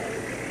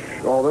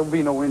 Oh, there'll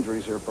be no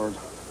injuries here, Birds.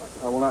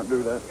 I will not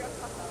do that.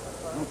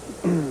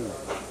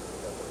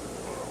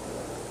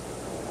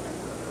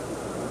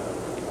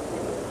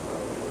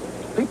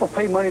 People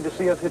pay money to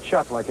see us hit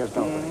shots like this,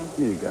 don't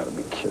they? You gotta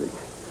be kidding.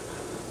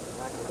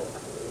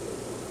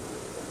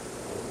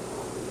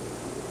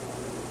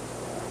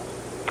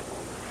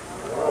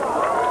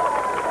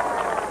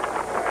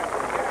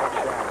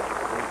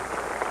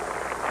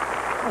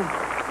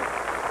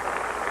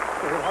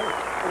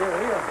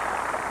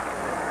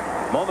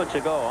 Moments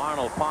ago,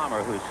 Arnold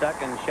Palmer, whose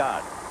second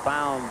shot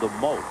found the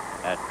moat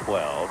at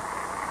 12,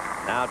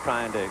 now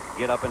trying to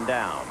get up and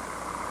down.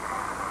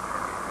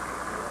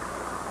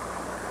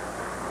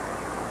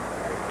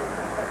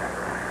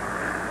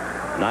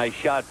 Nice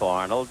shot for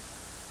Arnold.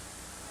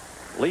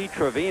 Lee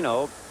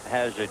Trevino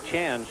has a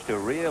chance to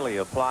really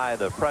apply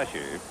the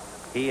pressure.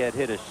 He had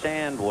hit a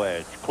sand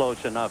wedge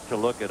close enough to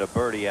look at a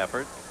birdie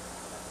effort.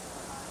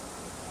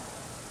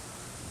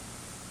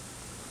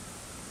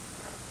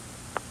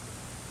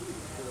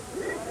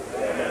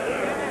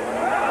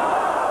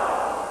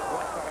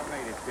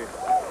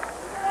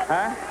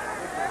 Huh?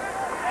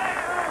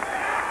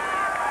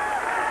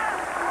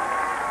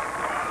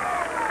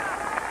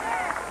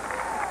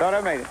 Thought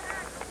I made it.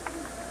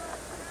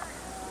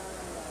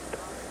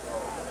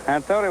 I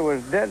thought it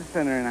was dead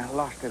center and I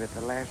lost it at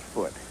the last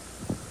foot.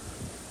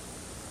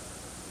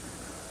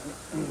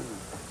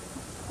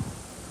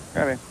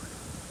 Got it.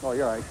 Oh,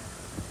 you're right.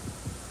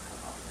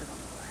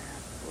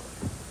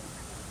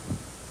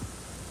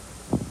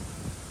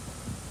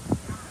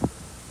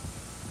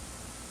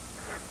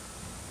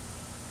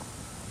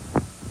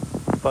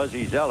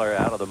 Fuzzy Zoeller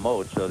out of the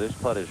moat, so this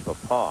putt is for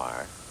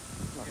par.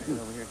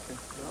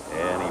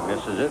 And he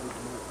misses it.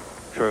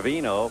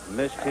 Trevino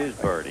missed his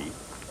birdie.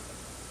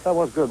 That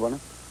was good,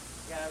 wasn't it?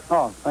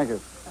 Oh, thank you.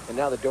 And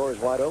now the door is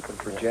wide open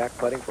for Jack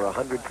putting for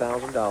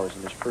 $100,000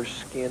 in his first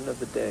skin of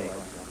the day.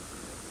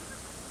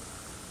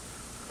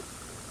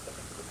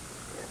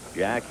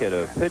 Jack hit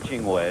a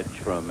pitching wedge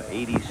from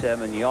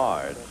 87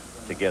 yards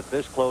to get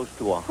this close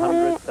to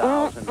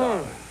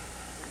 $100,000.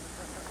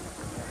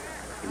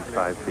 He's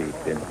 5 feet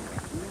in.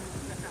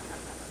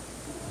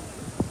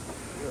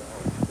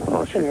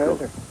 Oh, should go.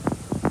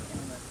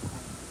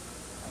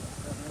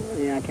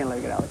 Yeah, I can't let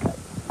it get out of the cup.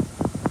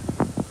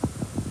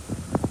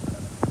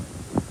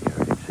 You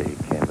heard him say he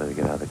can't let it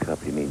get out of the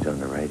cup. He means on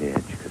the right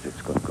edge because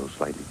it's going to go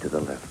slightly to the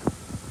left.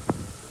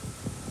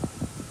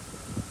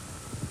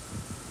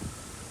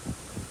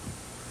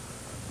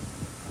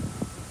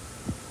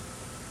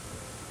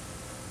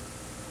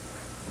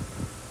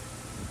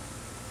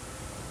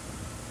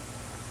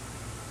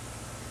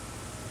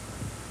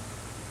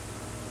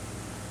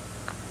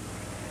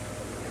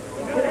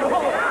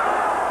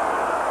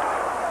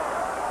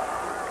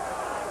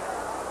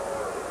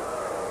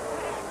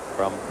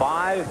 From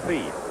 5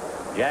 feet,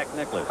 Jack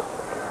Nichlaus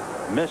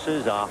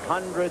misses a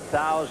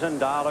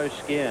 $100,000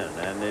 skin,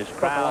 and this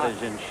crowd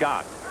is in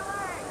shock.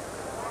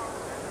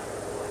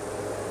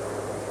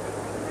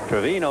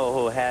 Trevino,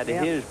 who had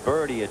his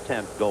birdie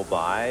attempt go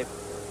by,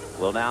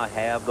 will now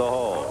have the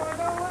hole.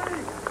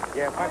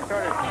 Yeah, if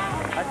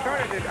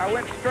I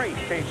went straight.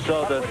 See?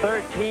 So the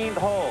 13th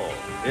hole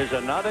is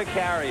another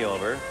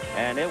carryover,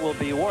 and it will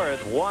be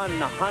worth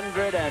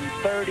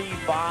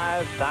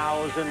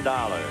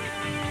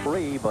 $135,000.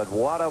 Three, but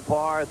what a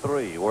par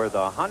three, worth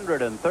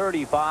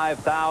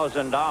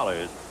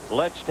 $135,000.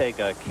 Let's take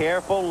a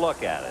careful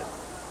look at it.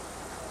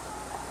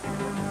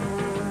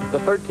 The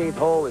 13th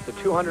hole is a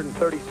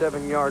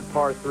 237-yard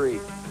par 3,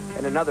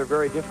 and another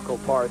very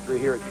difficult par 3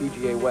 here at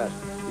PGA West.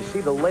 You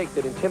see the lake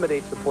that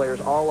intimidates the players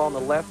all on the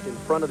left in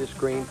front of this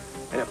green,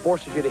 and it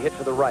forces you to hit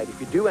to the right. If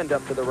you do end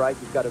up to the right,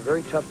 you've got a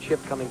very tough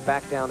chip coming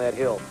back down that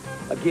hill.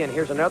 Again,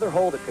 here's another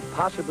hole that could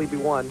possibly be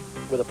won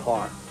with a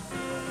par.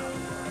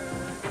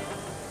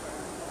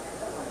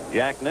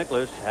 Jack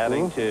Nicklaus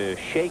having to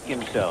shake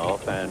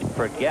himself and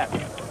forget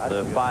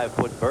the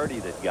 5-foot birdie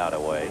that got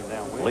away.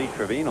 Lee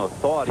Trevino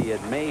thought he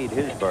had made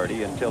his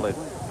birdie until it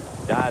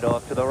died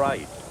off to the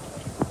right.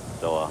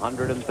 So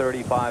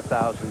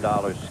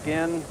 $135,000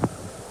 skin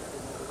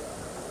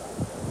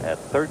at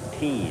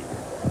 13.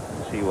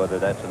 See whether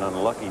that's an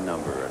unlucky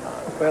number or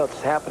not. Well,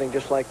 it's happening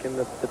just like in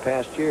the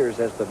past years.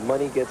 As the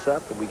money gets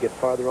up and we get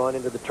farther on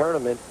into the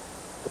tournament,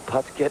 the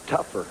putts get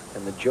tougher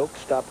and the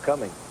jokes stop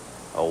coming.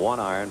 A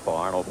 1-iron for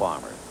Arnold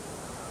Palmer.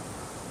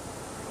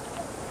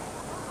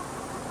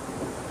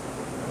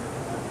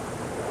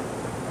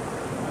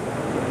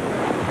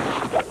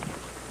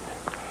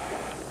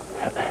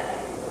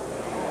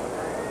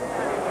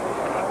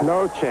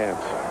 No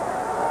chance.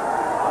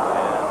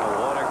 And the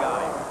water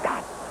got him.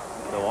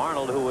 So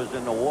Arnold, who was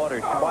in the water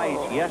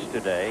twice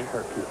yesterday,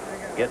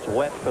 gets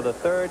wet for the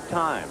 3rd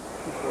time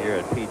here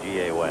at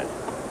PGA West.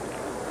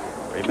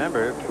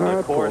 Remember,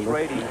 the course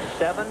rating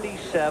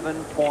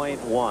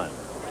 77.1.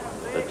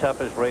 The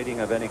toughest rating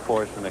of any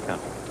course in the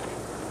country.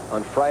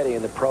 On Friday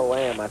in the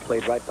Pro-Am, I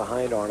played right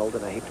behind Arnold,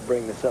 and I hate to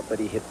bring this up, but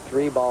he hit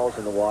 3 balls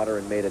in the water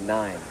and made a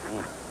 9.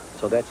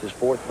 So that's his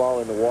 4th ball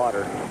in the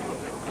water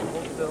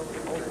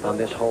on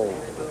this hole.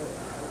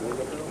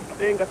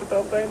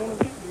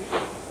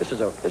 This is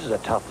a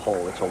tough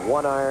hole. It's a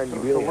 1-iron. You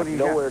really have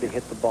nowhere to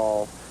hit the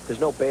ball. There's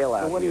no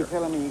bailout. What are you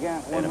telling me you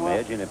got? And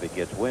imagine if it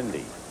gets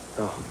windy.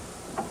 Oh.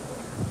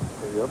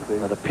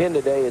 Now the pin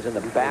today is in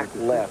the back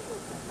left.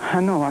 I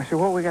know. I said,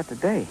 what we got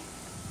today?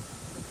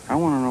 I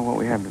want to know what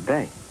we have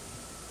today.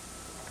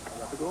 I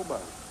got to go by.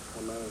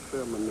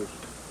 197 in this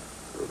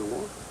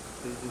 31.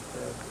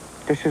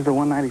 This is the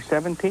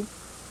 197 tee?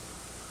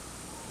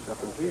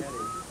 17.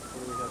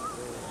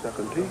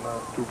 17.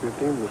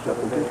 215 is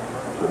 17.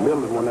 The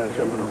middle is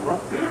 197 in the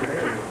front.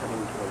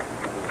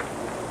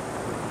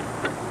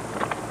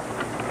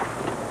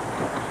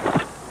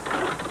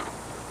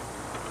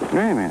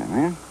 Wait a minute,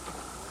 man.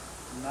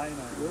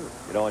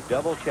 You know,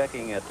 double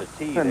checking at the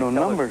tee, There are no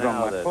numbers on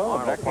my that club.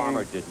 Arnold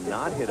Palmer did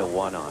not hit a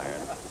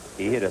 1-iron.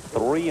 He hit a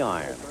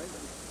 3-iron.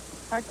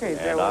 I can't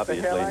And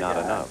obviously not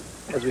enough.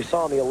 As we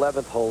saw on the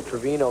 11th hole,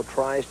 Trevino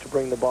tries to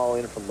bring the ball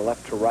in from the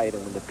left to right,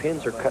 and when the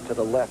pins are cut to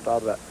the left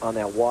on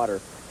that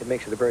water, it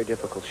makes it a very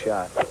difficult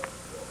shot.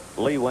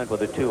 Lee went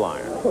with a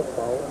 2-iron.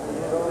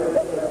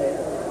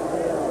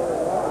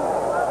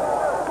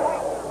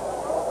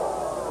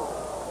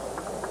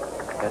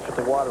 That's what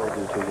the water will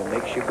do to you. It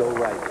makes you go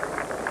right.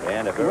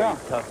 And a very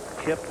tough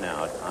chip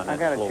now on that I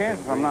got a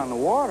chance if I'm not in the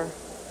water.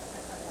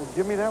 Well,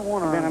 give me that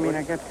 1-iron. Then, I mean,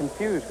 I get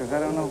confused because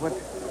I don't know what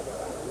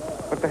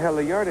the hell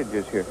the yardage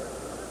is here.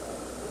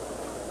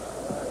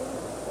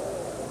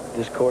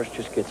 This course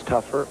just gets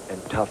tougher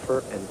and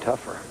tougher and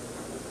tougher.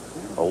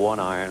 A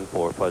 1-iron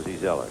for Fuzzy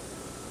Zoeller.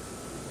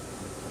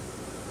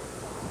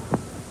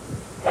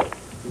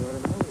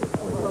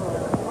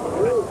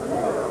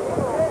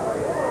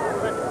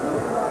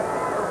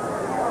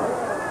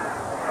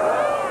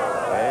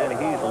 And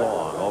he's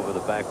long over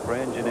the back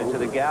fringe and into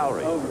the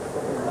gallery. I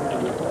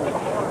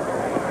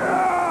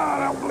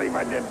don't believe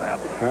I did that.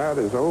 That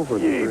is over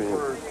the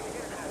green.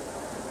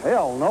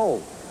 Hell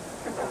no.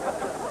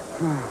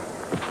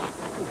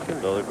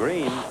 So the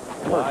green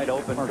wide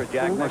open for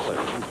Jack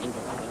Nicklaus.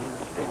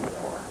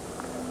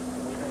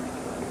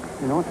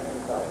 You know what?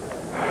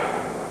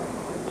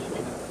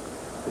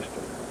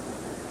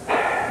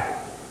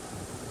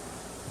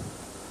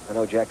 I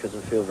know Jack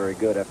doesn't feel very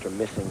good after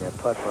missing that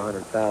putt for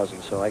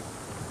 100,000, so I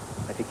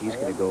think he's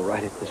going to go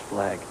right at this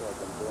flag.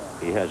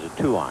 He has a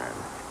 2-iron.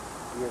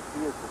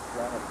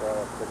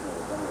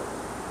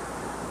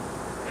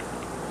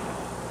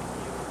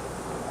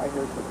 I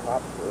heard some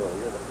pops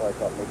earlier. That's why I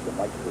thought maybe the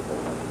mic was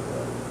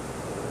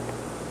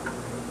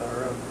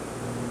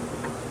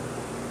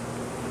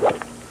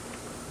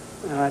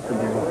Oh, that's a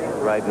big one.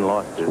 Right and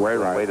lost it. Way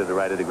right. Way to the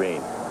right of the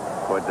green.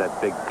 Towards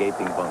that big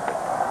gaping bunker.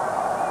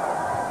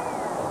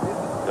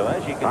 So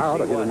as you can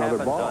see what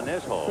happens on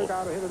this hole, I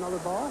ought to hit another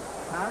ball?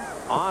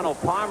 Arnold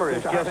Palmer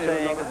is just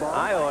saying,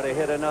 I ought to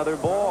hit another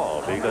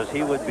ball because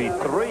he would be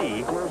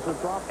 3,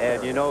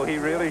 and you know he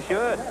really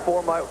should.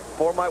 4 might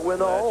win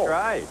the hole. That's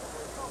right.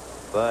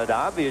 But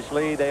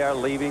obviously they are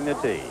leaving the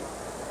tee.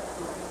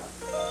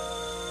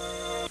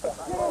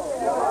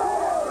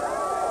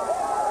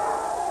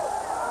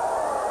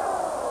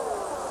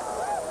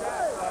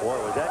 Boy,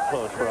 was that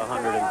close for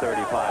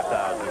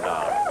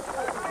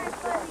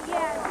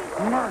 $135,000.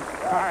 All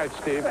right,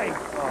 Steve.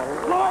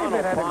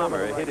 Arnold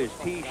Palmer hit his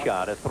tee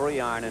shot, a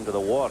 3-iron into the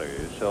water,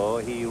 so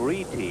he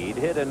re-teed,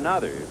 hit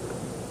another,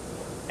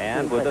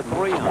 and with a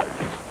 3-iron.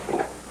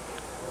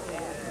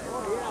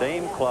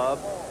 Same club,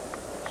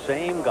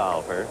 same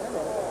golfer,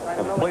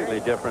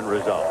 completely different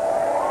result.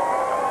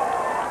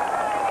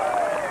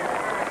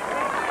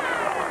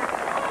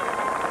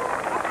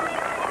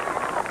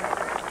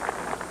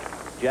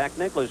 Jack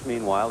Nicklaus,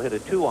 meanwhile, hit a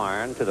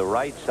 2-iron to the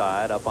right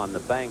side up on the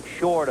bank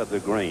short of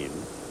the green.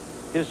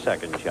 His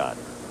second shot.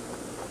 So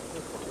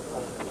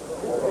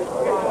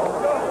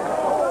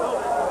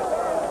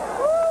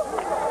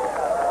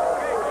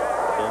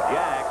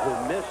Jack, who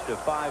missed a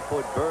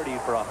 5-foot birdie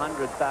for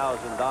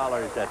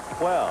 $100,000 at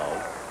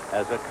 12,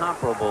 has a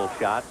comparable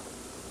shot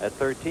at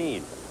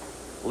 13.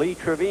 Lee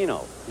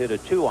Trevino hit a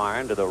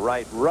 2-iron to the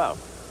right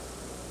rough.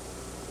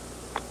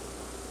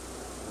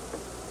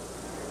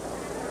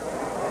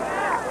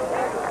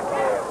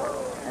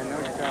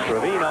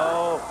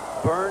 Trevino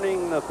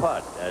burning the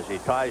putt as he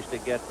tries to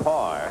get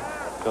par,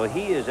 so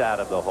he is out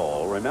of the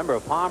hole. Remember,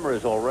 Palmer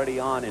is already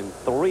on in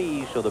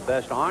 3, so the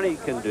best Arnie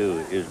can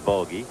do is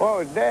bogey.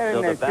 Oh, that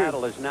so the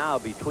battle is now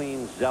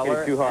between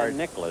Zoeller and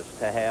Nichlaus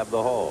to have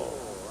the hole.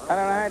 I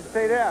don't know how to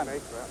say that.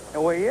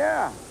 Well,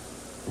 yeah.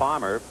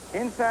 Palmer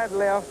inside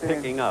left,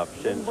 picking up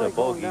since a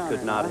bogey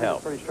could not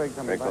help.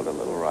 Trickled a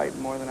little right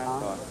more than I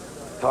thought.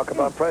 Talk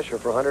about pressure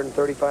for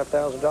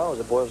 $135,000.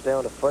 It boils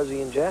down to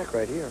Fuzzy and Jack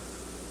right here.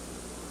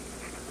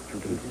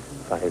 He's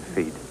 5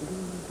 feet.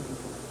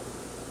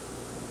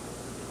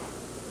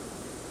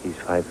 He's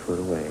 5 foot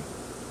away.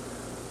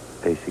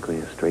 Basically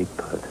a straight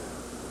putt.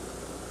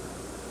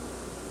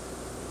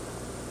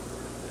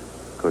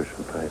 Of course,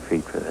 from 5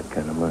 feet for that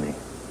kind of money,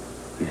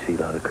 you see a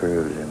lot of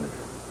curves in it.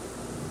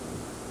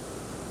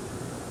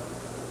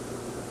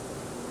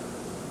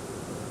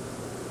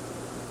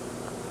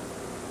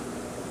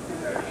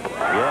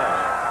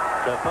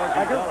 Yes. So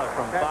Fuzzy Zoeller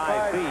from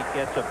 5 feet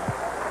gets that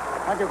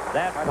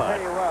putt. I'll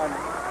tell you what.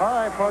 All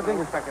right, Fuzzy.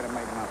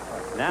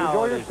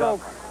 Now it is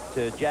up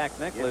to Jack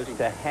Nicklaus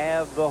to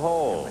have the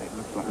hole.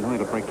 No,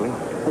 it'll break late.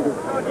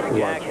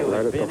 Jack, who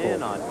has been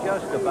in on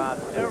just about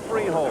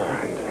every hole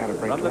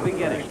from the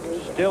beginning,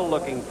 still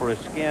looking for a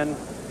skin,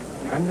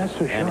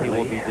 and he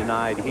will be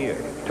denied here.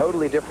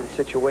 Totally different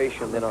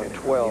situation than on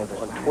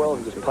 12. On 12,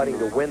 he was putting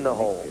to win the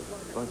hole.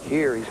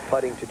 Here, he's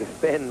putting to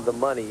defend the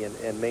money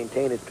and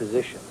maintain his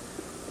position.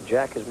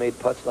 Jack has made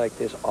putts like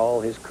this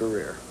all his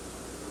career.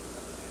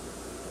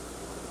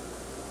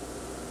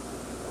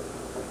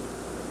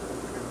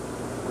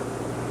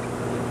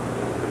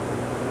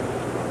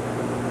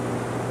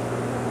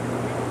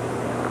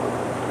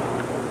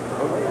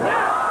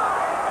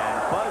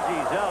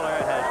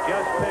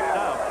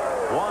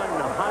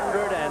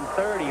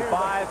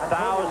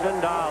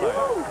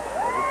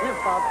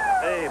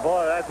 Hey,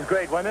 boy, that's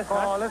great, wasn't it?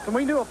 Oh, listen,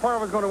 we knew a par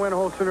was going to win a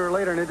hole sooner or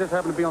later, and it just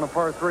happened to be on a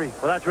par 3.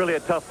 Well, that's really a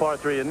tough par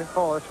 3, isn't it?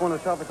 Oh, it's one of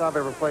the toughest I've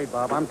ever played,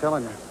 Bob. I'm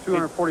telling you.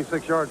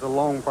 246 yards, a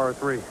long par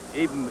 3.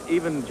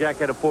 Even Jack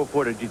had a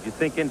 4-footer. Did you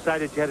think inside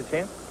that you had a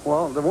chance?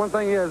 Well, the one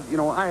thing is, you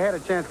know, I had a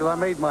chance because I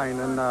made mine,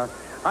 and I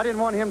didn't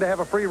want him to have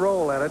a free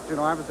roll at it. You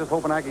know, I was just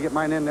hoping I could get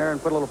mine in there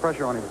and put a little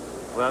pressure on him.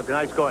 Well,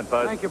 nice going,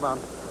 Buzz. Thank you, Bob.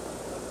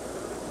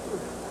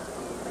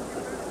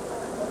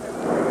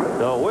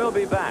 So we'll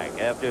be back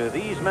after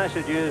these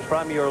messages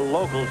from your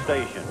local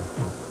station.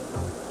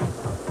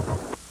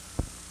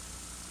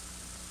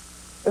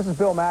 This is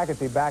Bill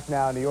McAtee back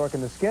now in New York.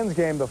 In the Skins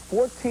game, the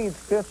 14th,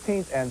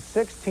 15th, and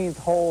 16th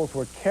holes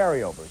were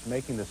carryovers,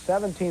 making the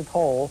 17th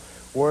hole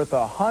worth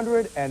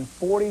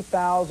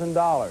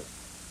 $140,000.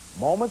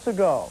 Moments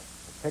ago,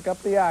 to pick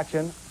up the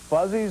action,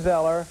 Fuzzy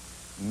Zoeller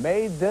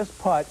made this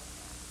putt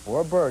for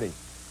a birdie.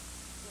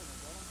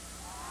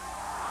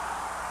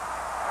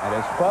 And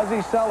as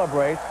Fuzzy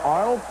celebrates,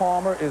 Arnold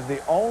Palmer is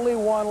the only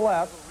one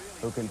left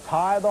who can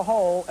tie the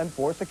hole and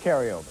force a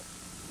carryover.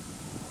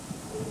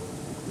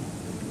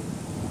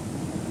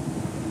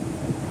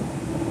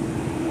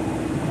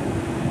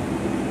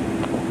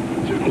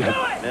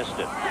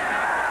 Missed it.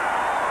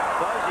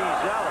 Fuzzy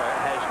Zoeller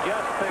has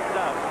just picked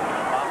up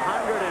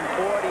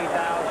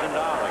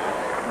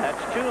 $140,000. That's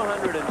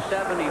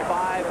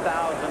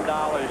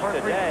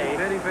 $275,000 today.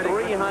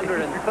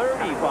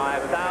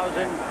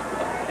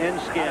 $335,000 in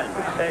skins.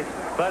 Hey,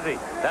 Fuzzy,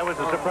 that was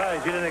a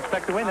surprise. You didn't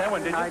expect to win that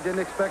one, did you? I didn't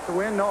expect to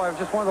win. No, it was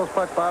just one of those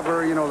putts, Bob,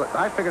 where, you know,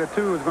 I figured a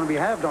 2 was going to be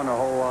halved on the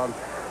hole.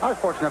 I was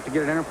fortunate enough to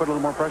get it in and put a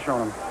little more pressure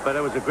on him. But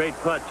it was a great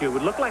putt, too. It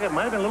would look like it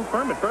might have been a little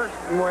firm at first.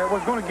 Well, it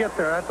was going to get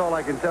there. That's all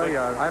I can tell you.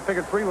 I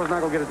figured 3 was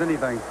not going to get us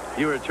anything.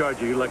 You were a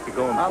Charger. You like to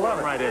go and I love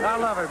it. right in. I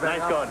love it, baby.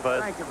 Nice going,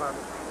 Buzz. Thank you, Bob.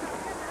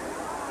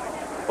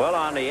 Well,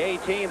 on the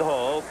 18th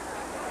hole,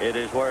 it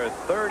is worth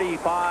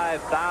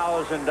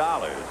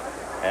 $35,000.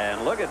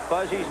 And look at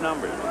Fuzzy's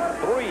numbers,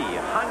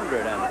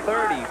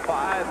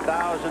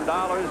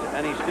 $335,000,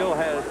 and he still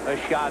has a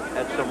shot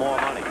at some more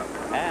money.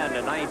 And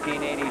a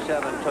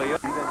 1987 Toyota.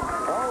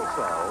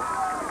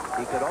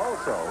 He could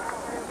also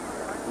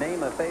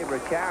name a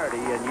favorite charity,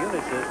 and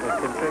Unisys would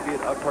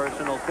contribute a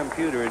personal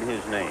computer in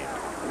his name.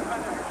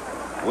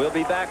 We'll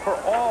be back for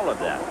all of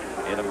that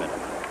in a minute.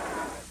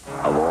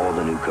 Of all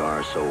the new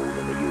cars sold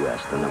in the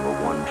U.S., the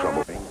 #1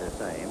 trouble. The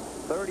same,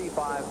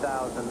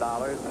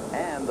 $35,000,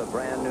 and the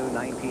brand new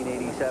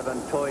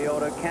 1987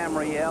 Toyota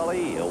Camry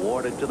LE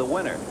awarded to the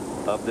winner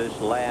of this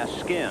last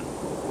skin.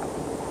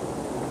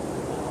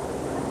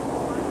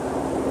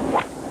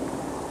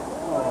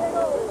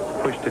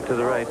 Pushed it to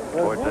the right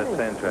towards that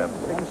sand trap.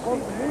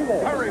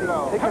 Hurry,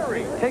 Mo,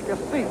 hurry. Take a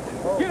seat.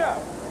 Get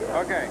up.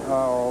 Okay.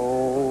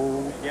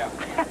 Oh. Yeah.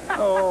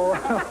 Oh.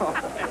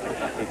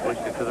 He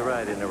pushed it to the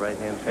right in the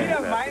right-hand sand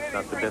doesn't trap. mind It's it.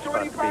 not He the puts best spot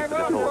to be for 25 this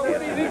up, hole. so He has what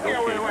to do you think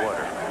negotiate you're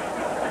water.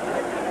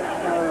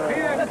 He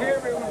doesn't care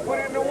if we put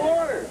it in the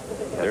water.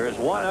 There is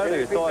one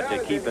other thought to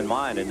keep in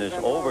mind in this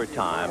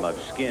overtime of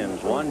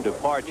skins, one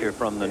departure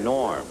from the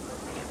norm.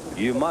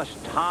 You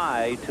must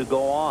tie to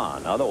go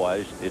on.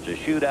 Otherwise, it's a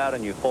shootout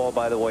and you fall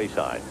by the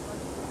wayside.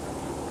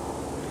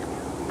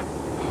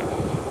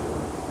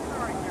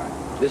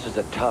 This is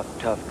a tough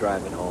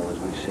driving hole, as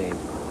we've seen.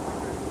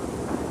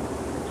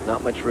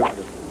 Not much room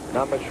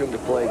to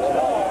play to.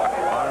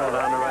 Arnold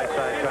on the right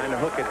side trying to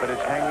hook it, but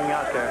it's hanging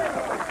out there.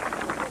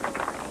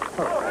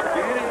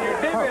 Get it in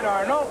your divot,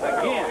 Arnold.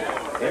 Again.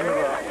 In the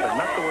rough, but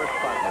not the worst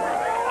spot in the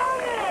rough.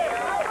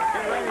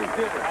 Get right in his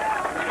divot.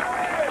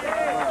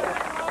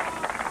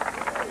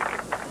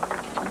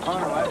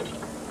 Arnold.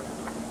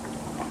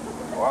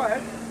 Well,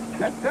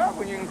 that's tough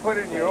when you can put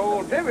it in your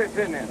old divots,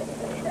 isn't it?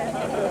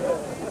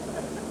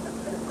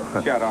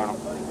 Shot, Arnold.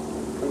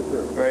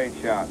 Great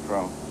shot,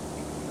 bro.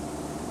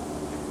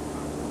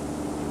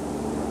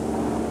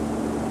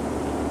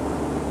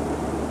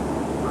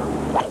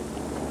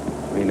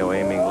 Trevino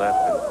aiming left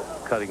and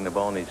cutting the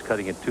ball, and he's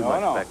cutting it too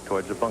much back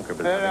towards the bunker,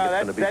 but I think it's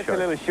going to be that's short.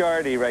 a little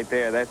shorty right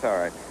there. That's all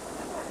right.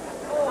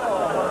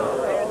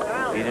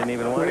 He didn't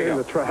even want to In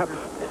go. the trap.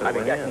 I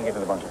think I can get to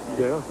the bunker.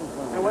 Yeah.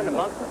 I went in the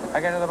bunker. I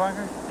get to the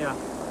bunker? Yeah.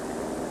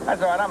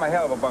 That's all right. I'm a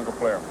hell of a bunker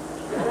player.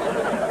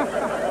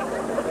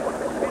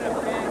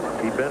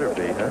 He better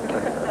be, huh?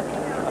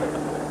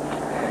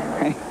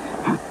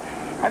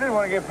 I didn't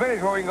want to get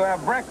finished where we can go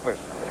have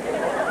breakfast.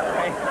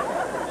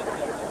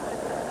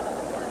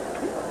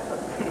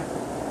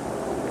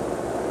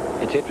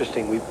 It's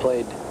interesting.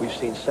 We've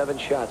seen 7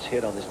 shots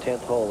hit on this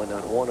 10th hole, and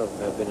not one of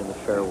them have been in the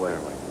fairway.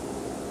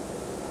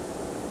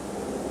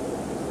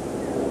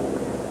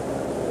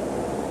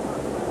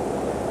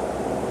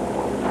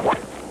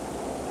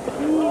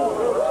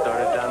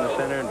 Started down the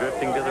center and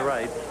drifting to the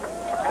right.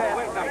 Hey,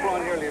 wind's not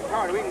blowing nearly as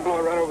hard. We can blow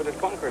it right over this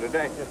bunker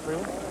today.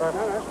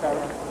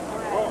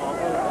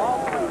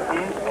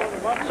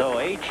 So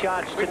 8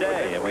 shots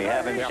today, and we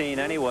haven't seen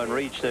anyone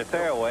reach the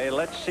fairway.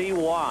 Let's see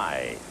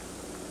why.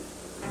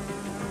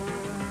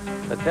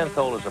 The 10th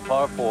hole is a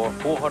par 4,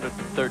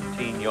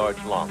 413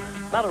 yards long.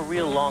 Not a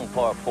real long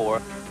par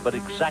 4, but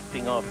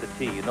exacting off the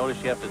tee. You notice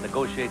you have to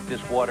negotiate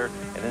this water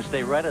and then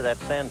stay right of that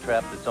sand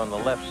trap that's on the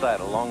left side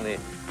along the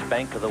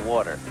bank of the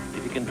water.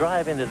 If you can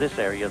drive into this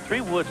area,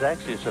 3 wood's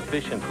actually a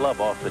sufficient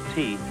club off the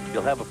tee.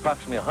 You'll have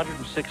approximately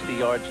 160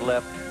 yards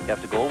left. You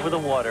have to go over the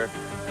water,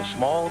 the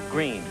small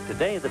green.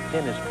 Today the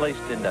pin is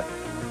placed in the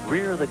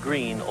rear of the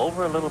green,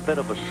 over a little bit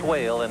of a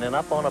swale, and then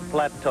up on a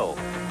plateau.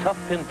 Tough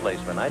pin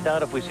placement. I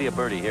doubt if we see a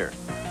birdie here.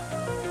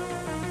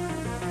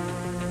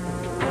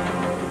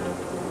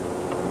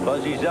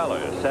 Buzzy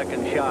Zoeller,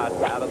 second shot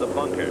out of the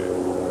bunker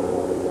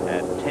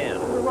at 10.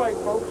 To the right,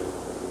 folks.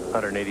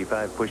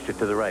 185, pushed it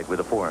to the right with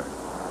a 4.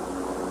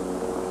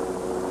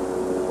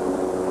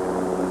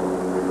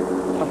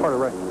 How far to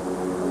the right?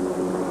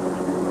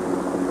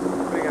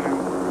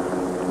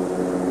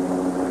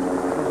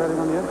 Is that it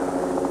on the edge?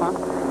 Huh?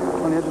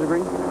 On the edge of the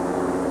green?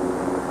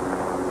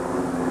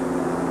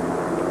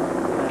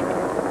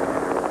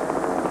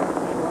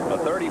 A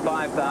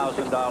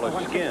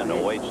 $35,000 skin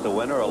awaits the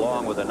winner,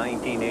 along with a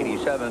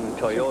 1987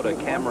 Toyota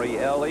Camry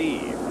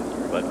LE.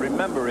 But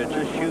remember, it's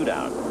a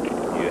shootout.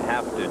 You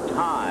have to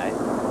tie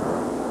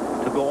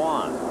to go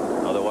on.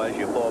 Otherwise,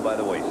 you fall by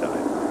the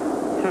wayside.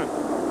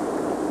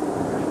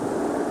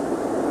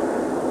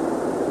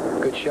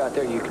 Good shot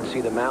there. You can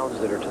see the mounds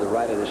that are to the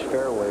right of this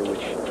fairway,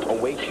 which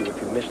await you if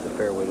you miss the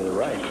fairway to the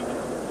right.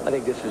 I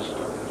think this is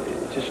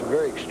just a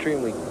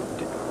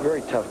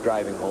very tough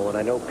driving hole, and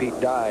I know Pete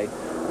Dye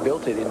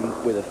built it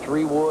with a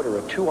 3-wood or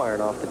a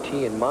 2-iron off the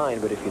tee in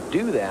mind, but if you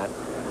do that,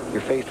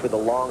 you're faced with a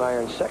long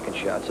iron second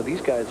shot. So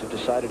these guys have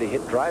decided to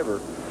hit driver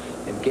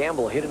and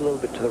gamble, hit it a little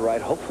bit to the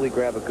right, hopefully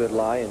grab a good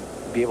lie and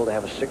be able to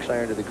have a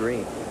 6-iron to the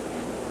green.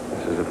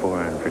 This is a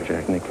 4-iron for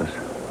Jack Nichlaus.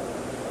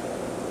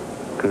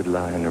 Good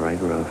lie in the right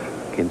rough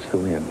against the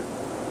wind.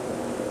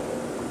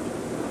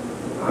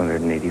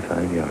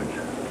 185 yards.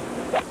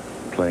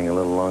 Playing a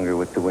little longer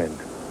with the wind.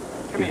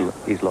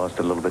 He's lost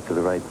a little bit to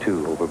the right,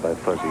 too, over by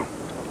Fuzzy.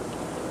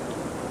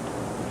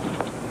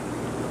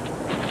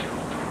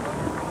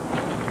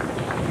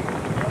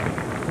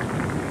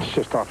 It's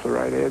just off the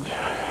right edge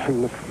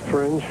in the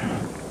fringe.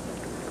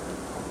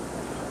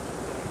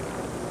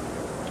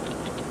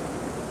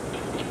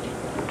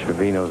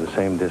 Trevino the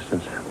same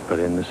distance, but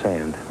in the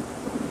sand.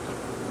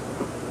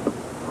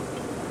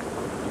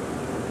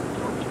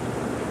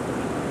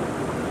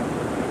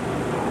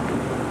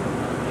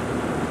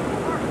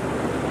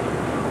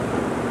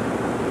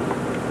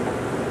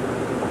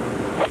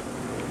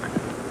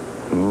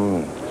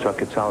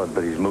 Struck it solid,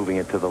 but he's moving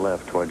it to the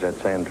left towards that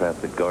sand trap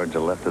that guards the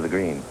left of the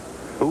green.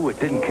 Ooh, it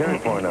didn't carry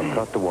far enough.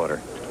 Caught the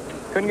water.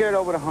 Couldn't get it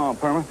over the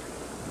hump, Herman.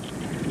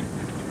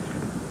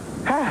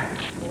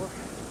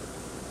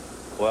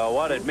 Well,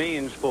 what it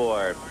means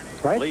for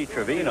Lee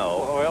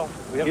Trevino,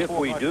 if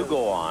we do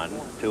go on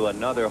to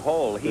another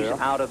hole, he's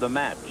out of the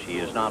match. He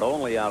is not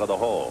only out of the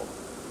hole.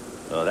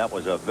 That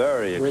was a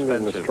very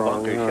expensive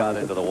bunker shot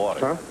into the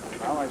water.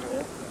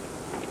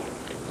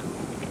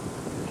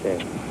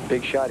 Okay,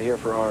 big shot here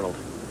for Arnold.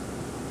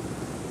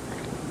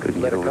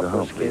 Couldn't Let get a over the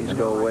couple of hump. skins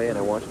go away, and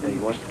he wants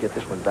to get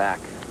this one back.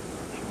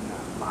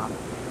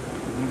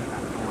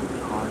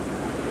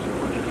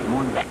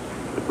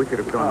 We could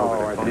have gone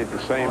over. I did the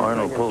same.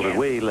 Arnold pulled it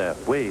way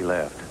left, way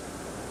left.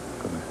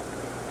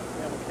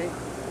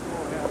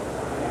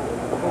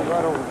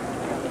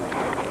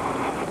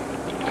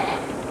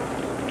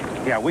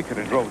 Yeah, we could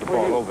have drove the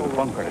ball over the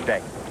bunker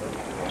today.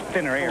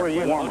 Thinner air.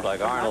 Looks like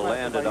Arnold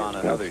landed on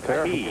another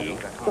tee.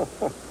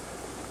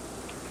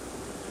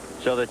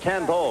 So the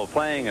 10th hole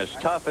playing as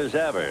tough as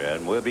ever,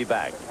 and we'll be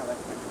back.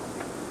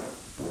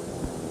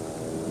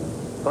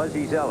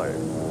 Fuzzy Zoeller.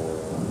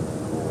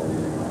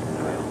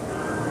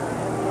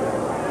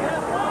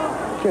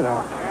 Get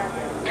out.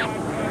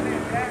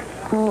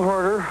 A little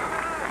harder.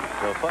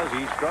 So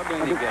Fuzzy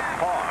struggling to get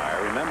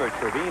par. Remember,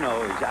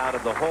 Trevino is out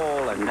of the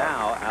hole and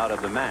now out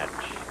of the match.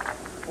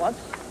 Once,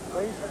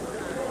 please.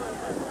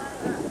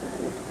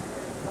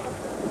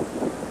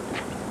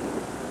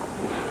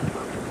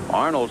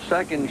 Arnold's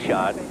second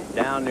shot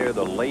down near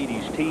the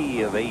ladies'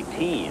 tee of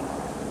 18.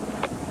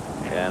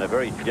 And a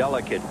very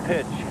delicate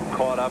pitch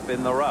caught up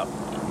in the rough.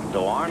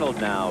 So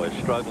Arnold now is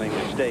struggling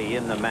to stay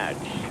in the match,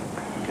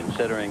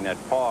 considering that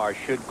par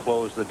should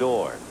close the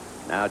door.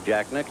 Now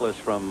Jack Nicklaus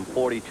from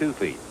 42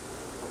 feet.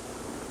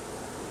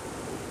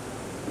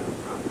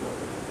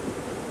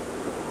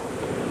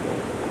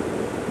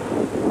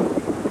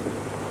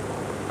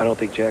 I don't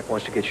think Jack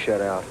wants to get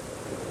shut out.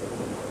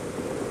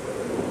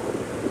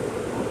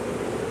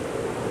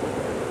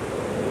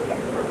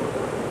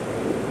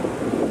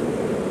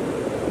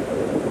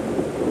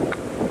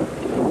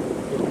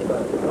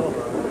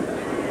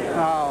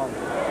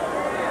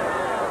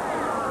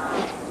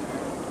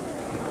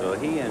 So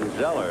he and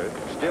Zoeller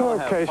still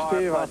have par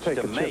Steve, I'll putts take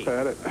to a make. chip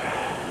at it.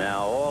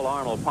 Now all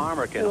Arnold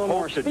Palmer can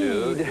hope to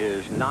do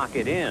is knock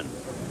it in,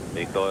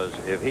 because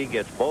if he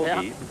gets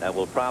bogey, that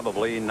will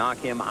probably knock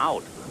him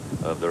out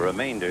of the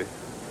remainder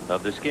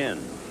of the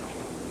skin.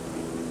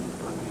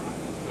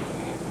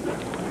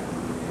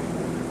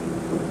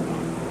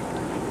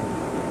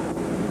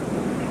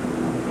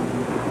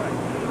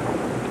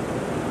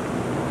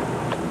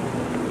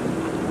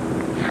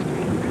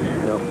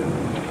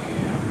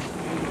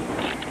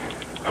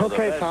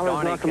 Okay,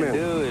 fellas, knock him in. The best Arnie can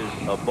do is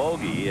a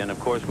bogey, and of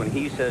course when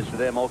he says to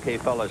them, okay,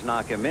 fellas,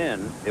 knock him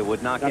in, it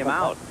would knock him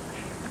out.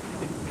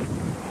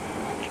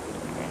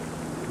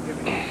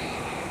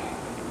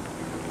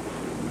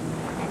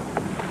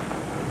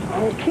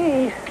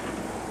 Okay.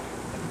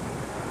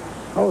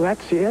 Oh,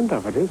 that's the end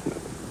of it, isn't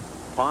it?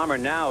 Palmer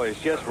now is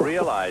just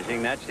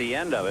realizing that's the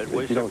end of it. It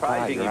was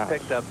surprising he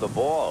picked up the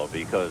ball,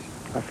 because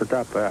I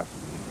forgot that.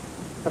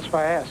 That's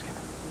why I asked.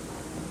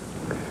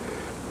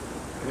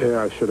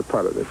 Yeah, I should have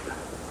putted it.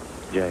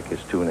 Jack is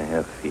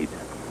 2.5 feet.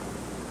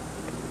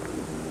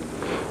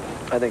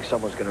 I think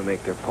someone's going to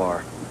make their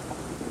par.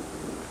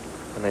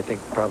 And I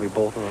think probably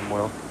both of them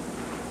will.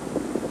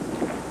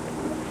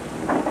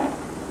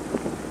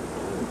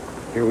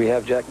 Here we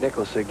have Jack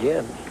Nicklaus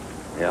again,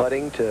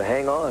 putting to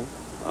hang on.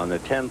 On the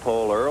 10th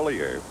hole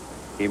earlier,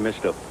 he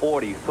missed a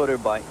 40-footer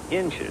by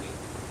inches.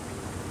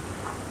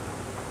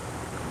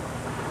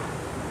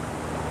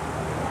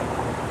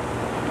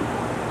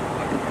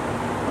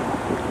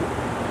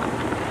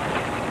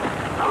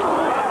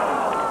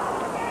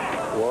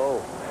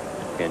 Whoa.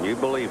 Can you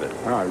believe it?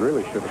 Oh, I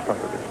really should have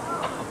putted it.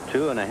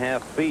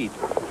 2.5 feet,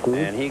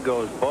 and he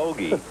goes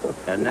bogey.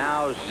 And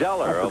now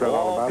Zoeller, of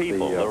all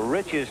people, the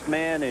richest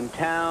man in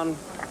town,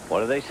 what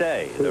do they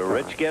say? The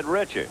rich get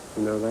richer.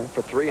 You know that?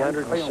 For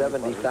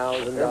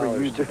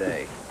 $370,000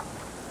 today.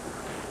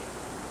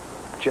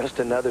 Just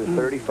another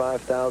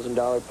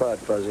 $35,000 putt,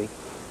 Fuzzy.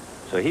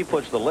 So he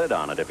puts the lid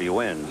on it if he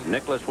wins.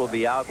 Nicklaus will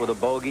be out with a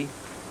bogey.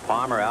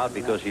 Palmer out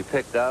because he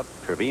picked up.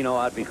 Trevino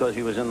out because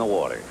he was in the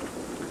water.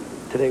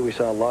 Today we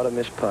saw a lot of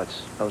missed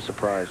putts. I was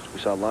surprised. We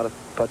saw a lot of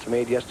putts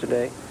made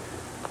yesterday.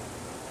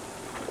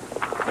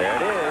 There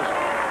it is.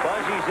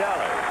 Fuzzy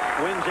Zoeller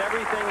wins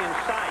everything in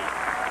sight.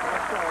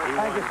 He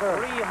won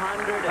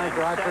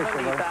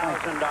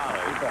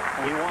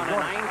 $370,000. He won a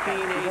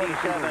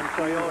 1987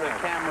 Toyota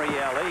Camry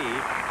LE,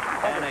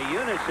 and a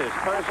Unisys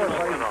personal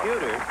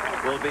computer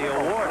will be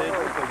awarded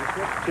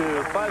to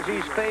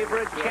Fuzzy's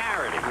favorite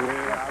charity.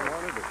 Yeah, I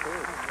wanted to see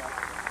it.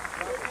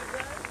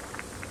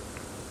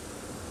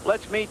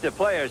 Let's meet the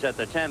players at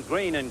the 10th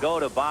green and go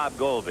to Bob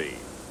Golby.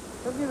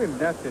 Don't give him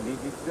nothing.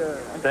 He's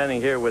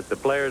Standing here with the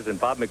players and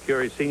Bob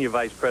McCurry, Senior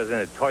Vice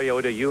President at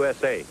Toyota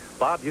USA.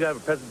 Bob, you have a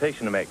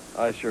presentation to make.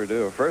 I sure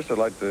do. First, I'd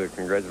like to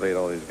congratulate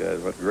all these guys.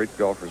 What great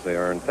golfers they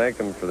are, and thank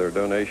them for their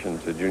donation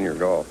to junior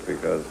golf,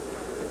 because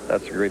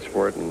that's a great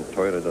sport, and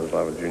Toyota does a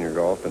lot of junior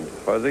golf. And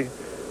Fuzzy,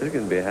 this is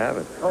going to be a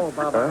habit. Oh,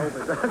 Bob, I hope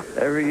it does.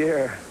 Every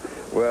year.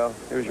 Well,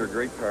 here's your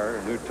great car,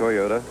 a new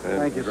Toyota. And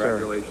thank you, sir.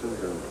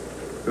 Congratulations, and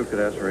who could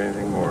ask for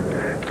anything more?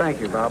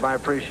 Thank you, Bob. I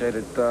appreciate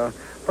it.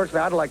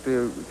 Firstly, I'd like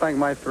to thank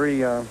my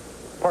three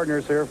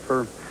partners here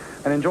for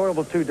an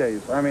enjoyable 2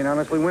 days. I mean,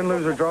 honestly, win,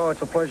 lose, or draw,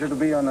 it's a pleasure to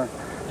be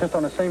just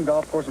on the same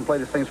golf course and play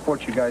the same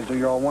sport you guys do.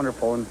 You're all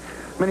wonderful. And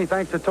many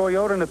thanks to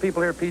Toyota and the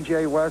people here at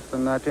PGA West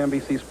and to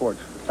NBC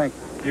Sports. Thank you.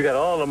 You got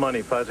all the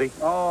money, Fuzzy.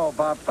 Oh,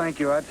 Bob, thank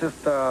you. That's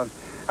just,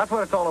 that's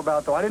what it's all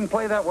about, though. I didn't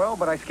play that well,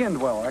 but I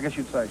skinned well, I guess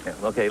you'd say.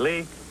 Okay,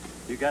 Lee,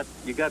 you got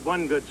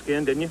one good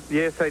skin, didn't you?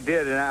 Yes, I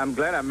did, and I'm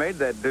glad I made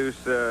that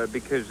deuce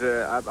because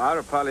I'd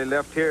have probably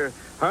left here.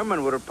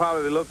 Herman would have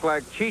probably looked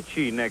like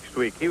Chi-Chi next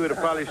week. He would have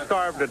probably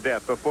starved to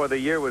death before the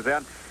year was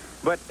out.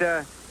 But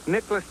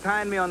Nichlaus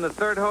timed me on the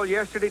 3rd hole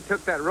yesterday,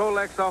 took that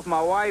Rolex off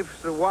my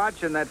wife's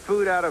watch and that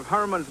food out of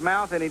Herman's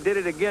mouth, and he did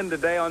it again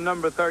today on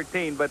number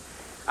 13. But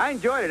I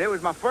enjoyed it. It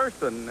was my first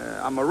one.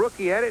 I'm a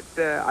rookie at it.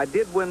 I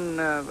did win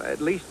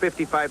at least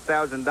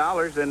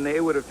 $55,000, and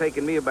it would have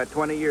taken me about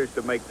 20 years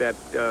to make that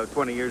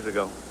 20 years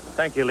ago.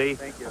 Thank you, Lee.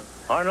 Thank you.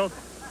 Arnold,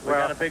 we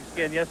got a big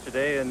skin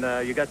yesterday, and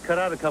you got cut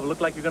out a couple.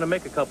 Looked like you're going to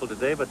make a couple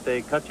today, but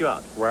they cut you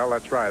out. Well,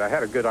 that's right. I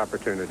had a good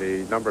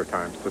opportunity a number of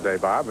times today,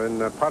 Bob, and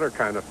the putter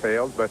kind of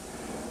failed, but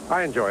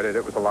I enjoyed it.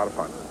 It was a lot of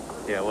fun.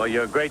 Yeah, well,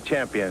 you're a great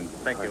champion.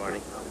 Thank you, Arnie.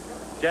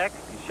 Jack,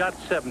 you shot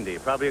 70,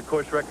 probably a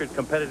course record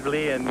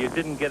competitively, and you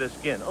didn't get a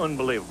skin.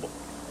 Unbelievable.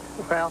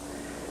 Well,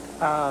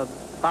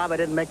 Bob, I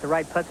didn't make the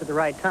right putts at the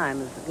right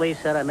time. As Lee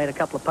said, I made a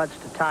couple of putts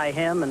to tie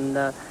him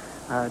and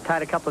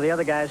tied a couple of the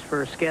other guys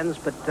for skins,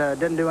 but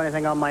didn't do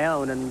anything on my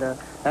own. And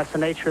that's the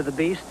nature of the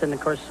beast. And, of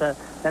course,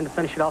 then to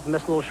finish it off and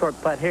miss a little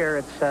short putt here,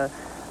 it's, you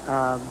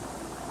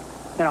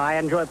know, I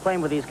enjoy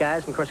playing with these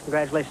guys. And, of course,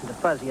 congratulations to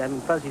Fuzzy. I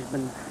mean, Fuzzy's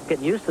been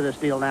getting used to this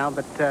deal now,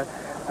 but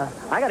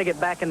I got to get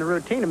back in the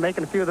routine of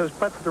making a few of those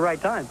putts at the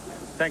right time.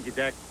 Thank you,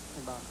 Jack.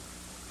 Hey, Bob.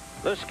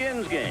 The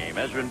Skins Game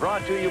has been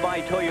brought to you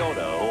by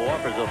Toyota, who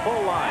offers a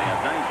full line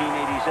of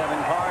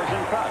 1987 cars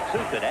and trucks.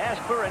 Who could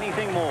ask for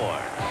anything more?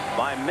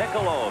 By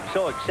Michelob,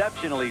 so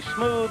exceptionally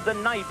smooth, the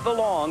night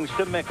belongs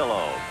to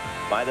Michelob.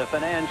 By the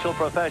financial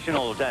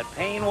professionals at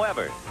Payne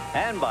Weber,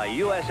 and by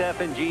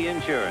USF&G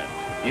Insurance.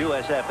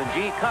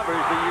 USF&G covers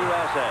the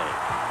USA.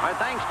 Our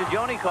thanks to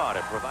Joni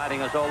Carter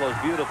providing us all those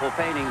beautiful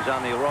paintings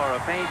on the Aurora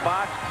paint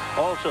box.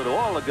 Also to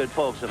all the good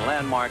folks in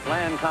Landmark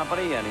Land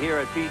Company and here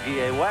at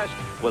PGA West,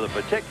 with a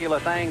particular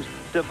thanks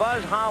to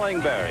Buzz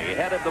Hollingberry,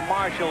 head of the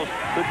Marshals,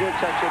 who did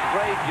such a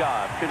great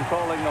job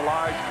controlling the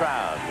large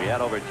crowd. We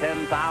had over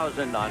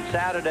 10,000 on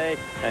Saturday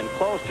and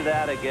close to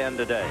that again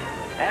today.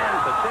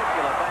 And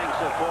particular thanks,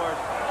 of course,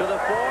 to the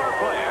 4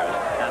 players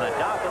and a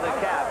dock of the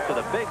cap to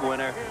the big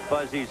winner,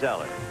 Fuzzy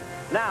Zoeller.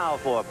 Now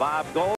for Bob Gold.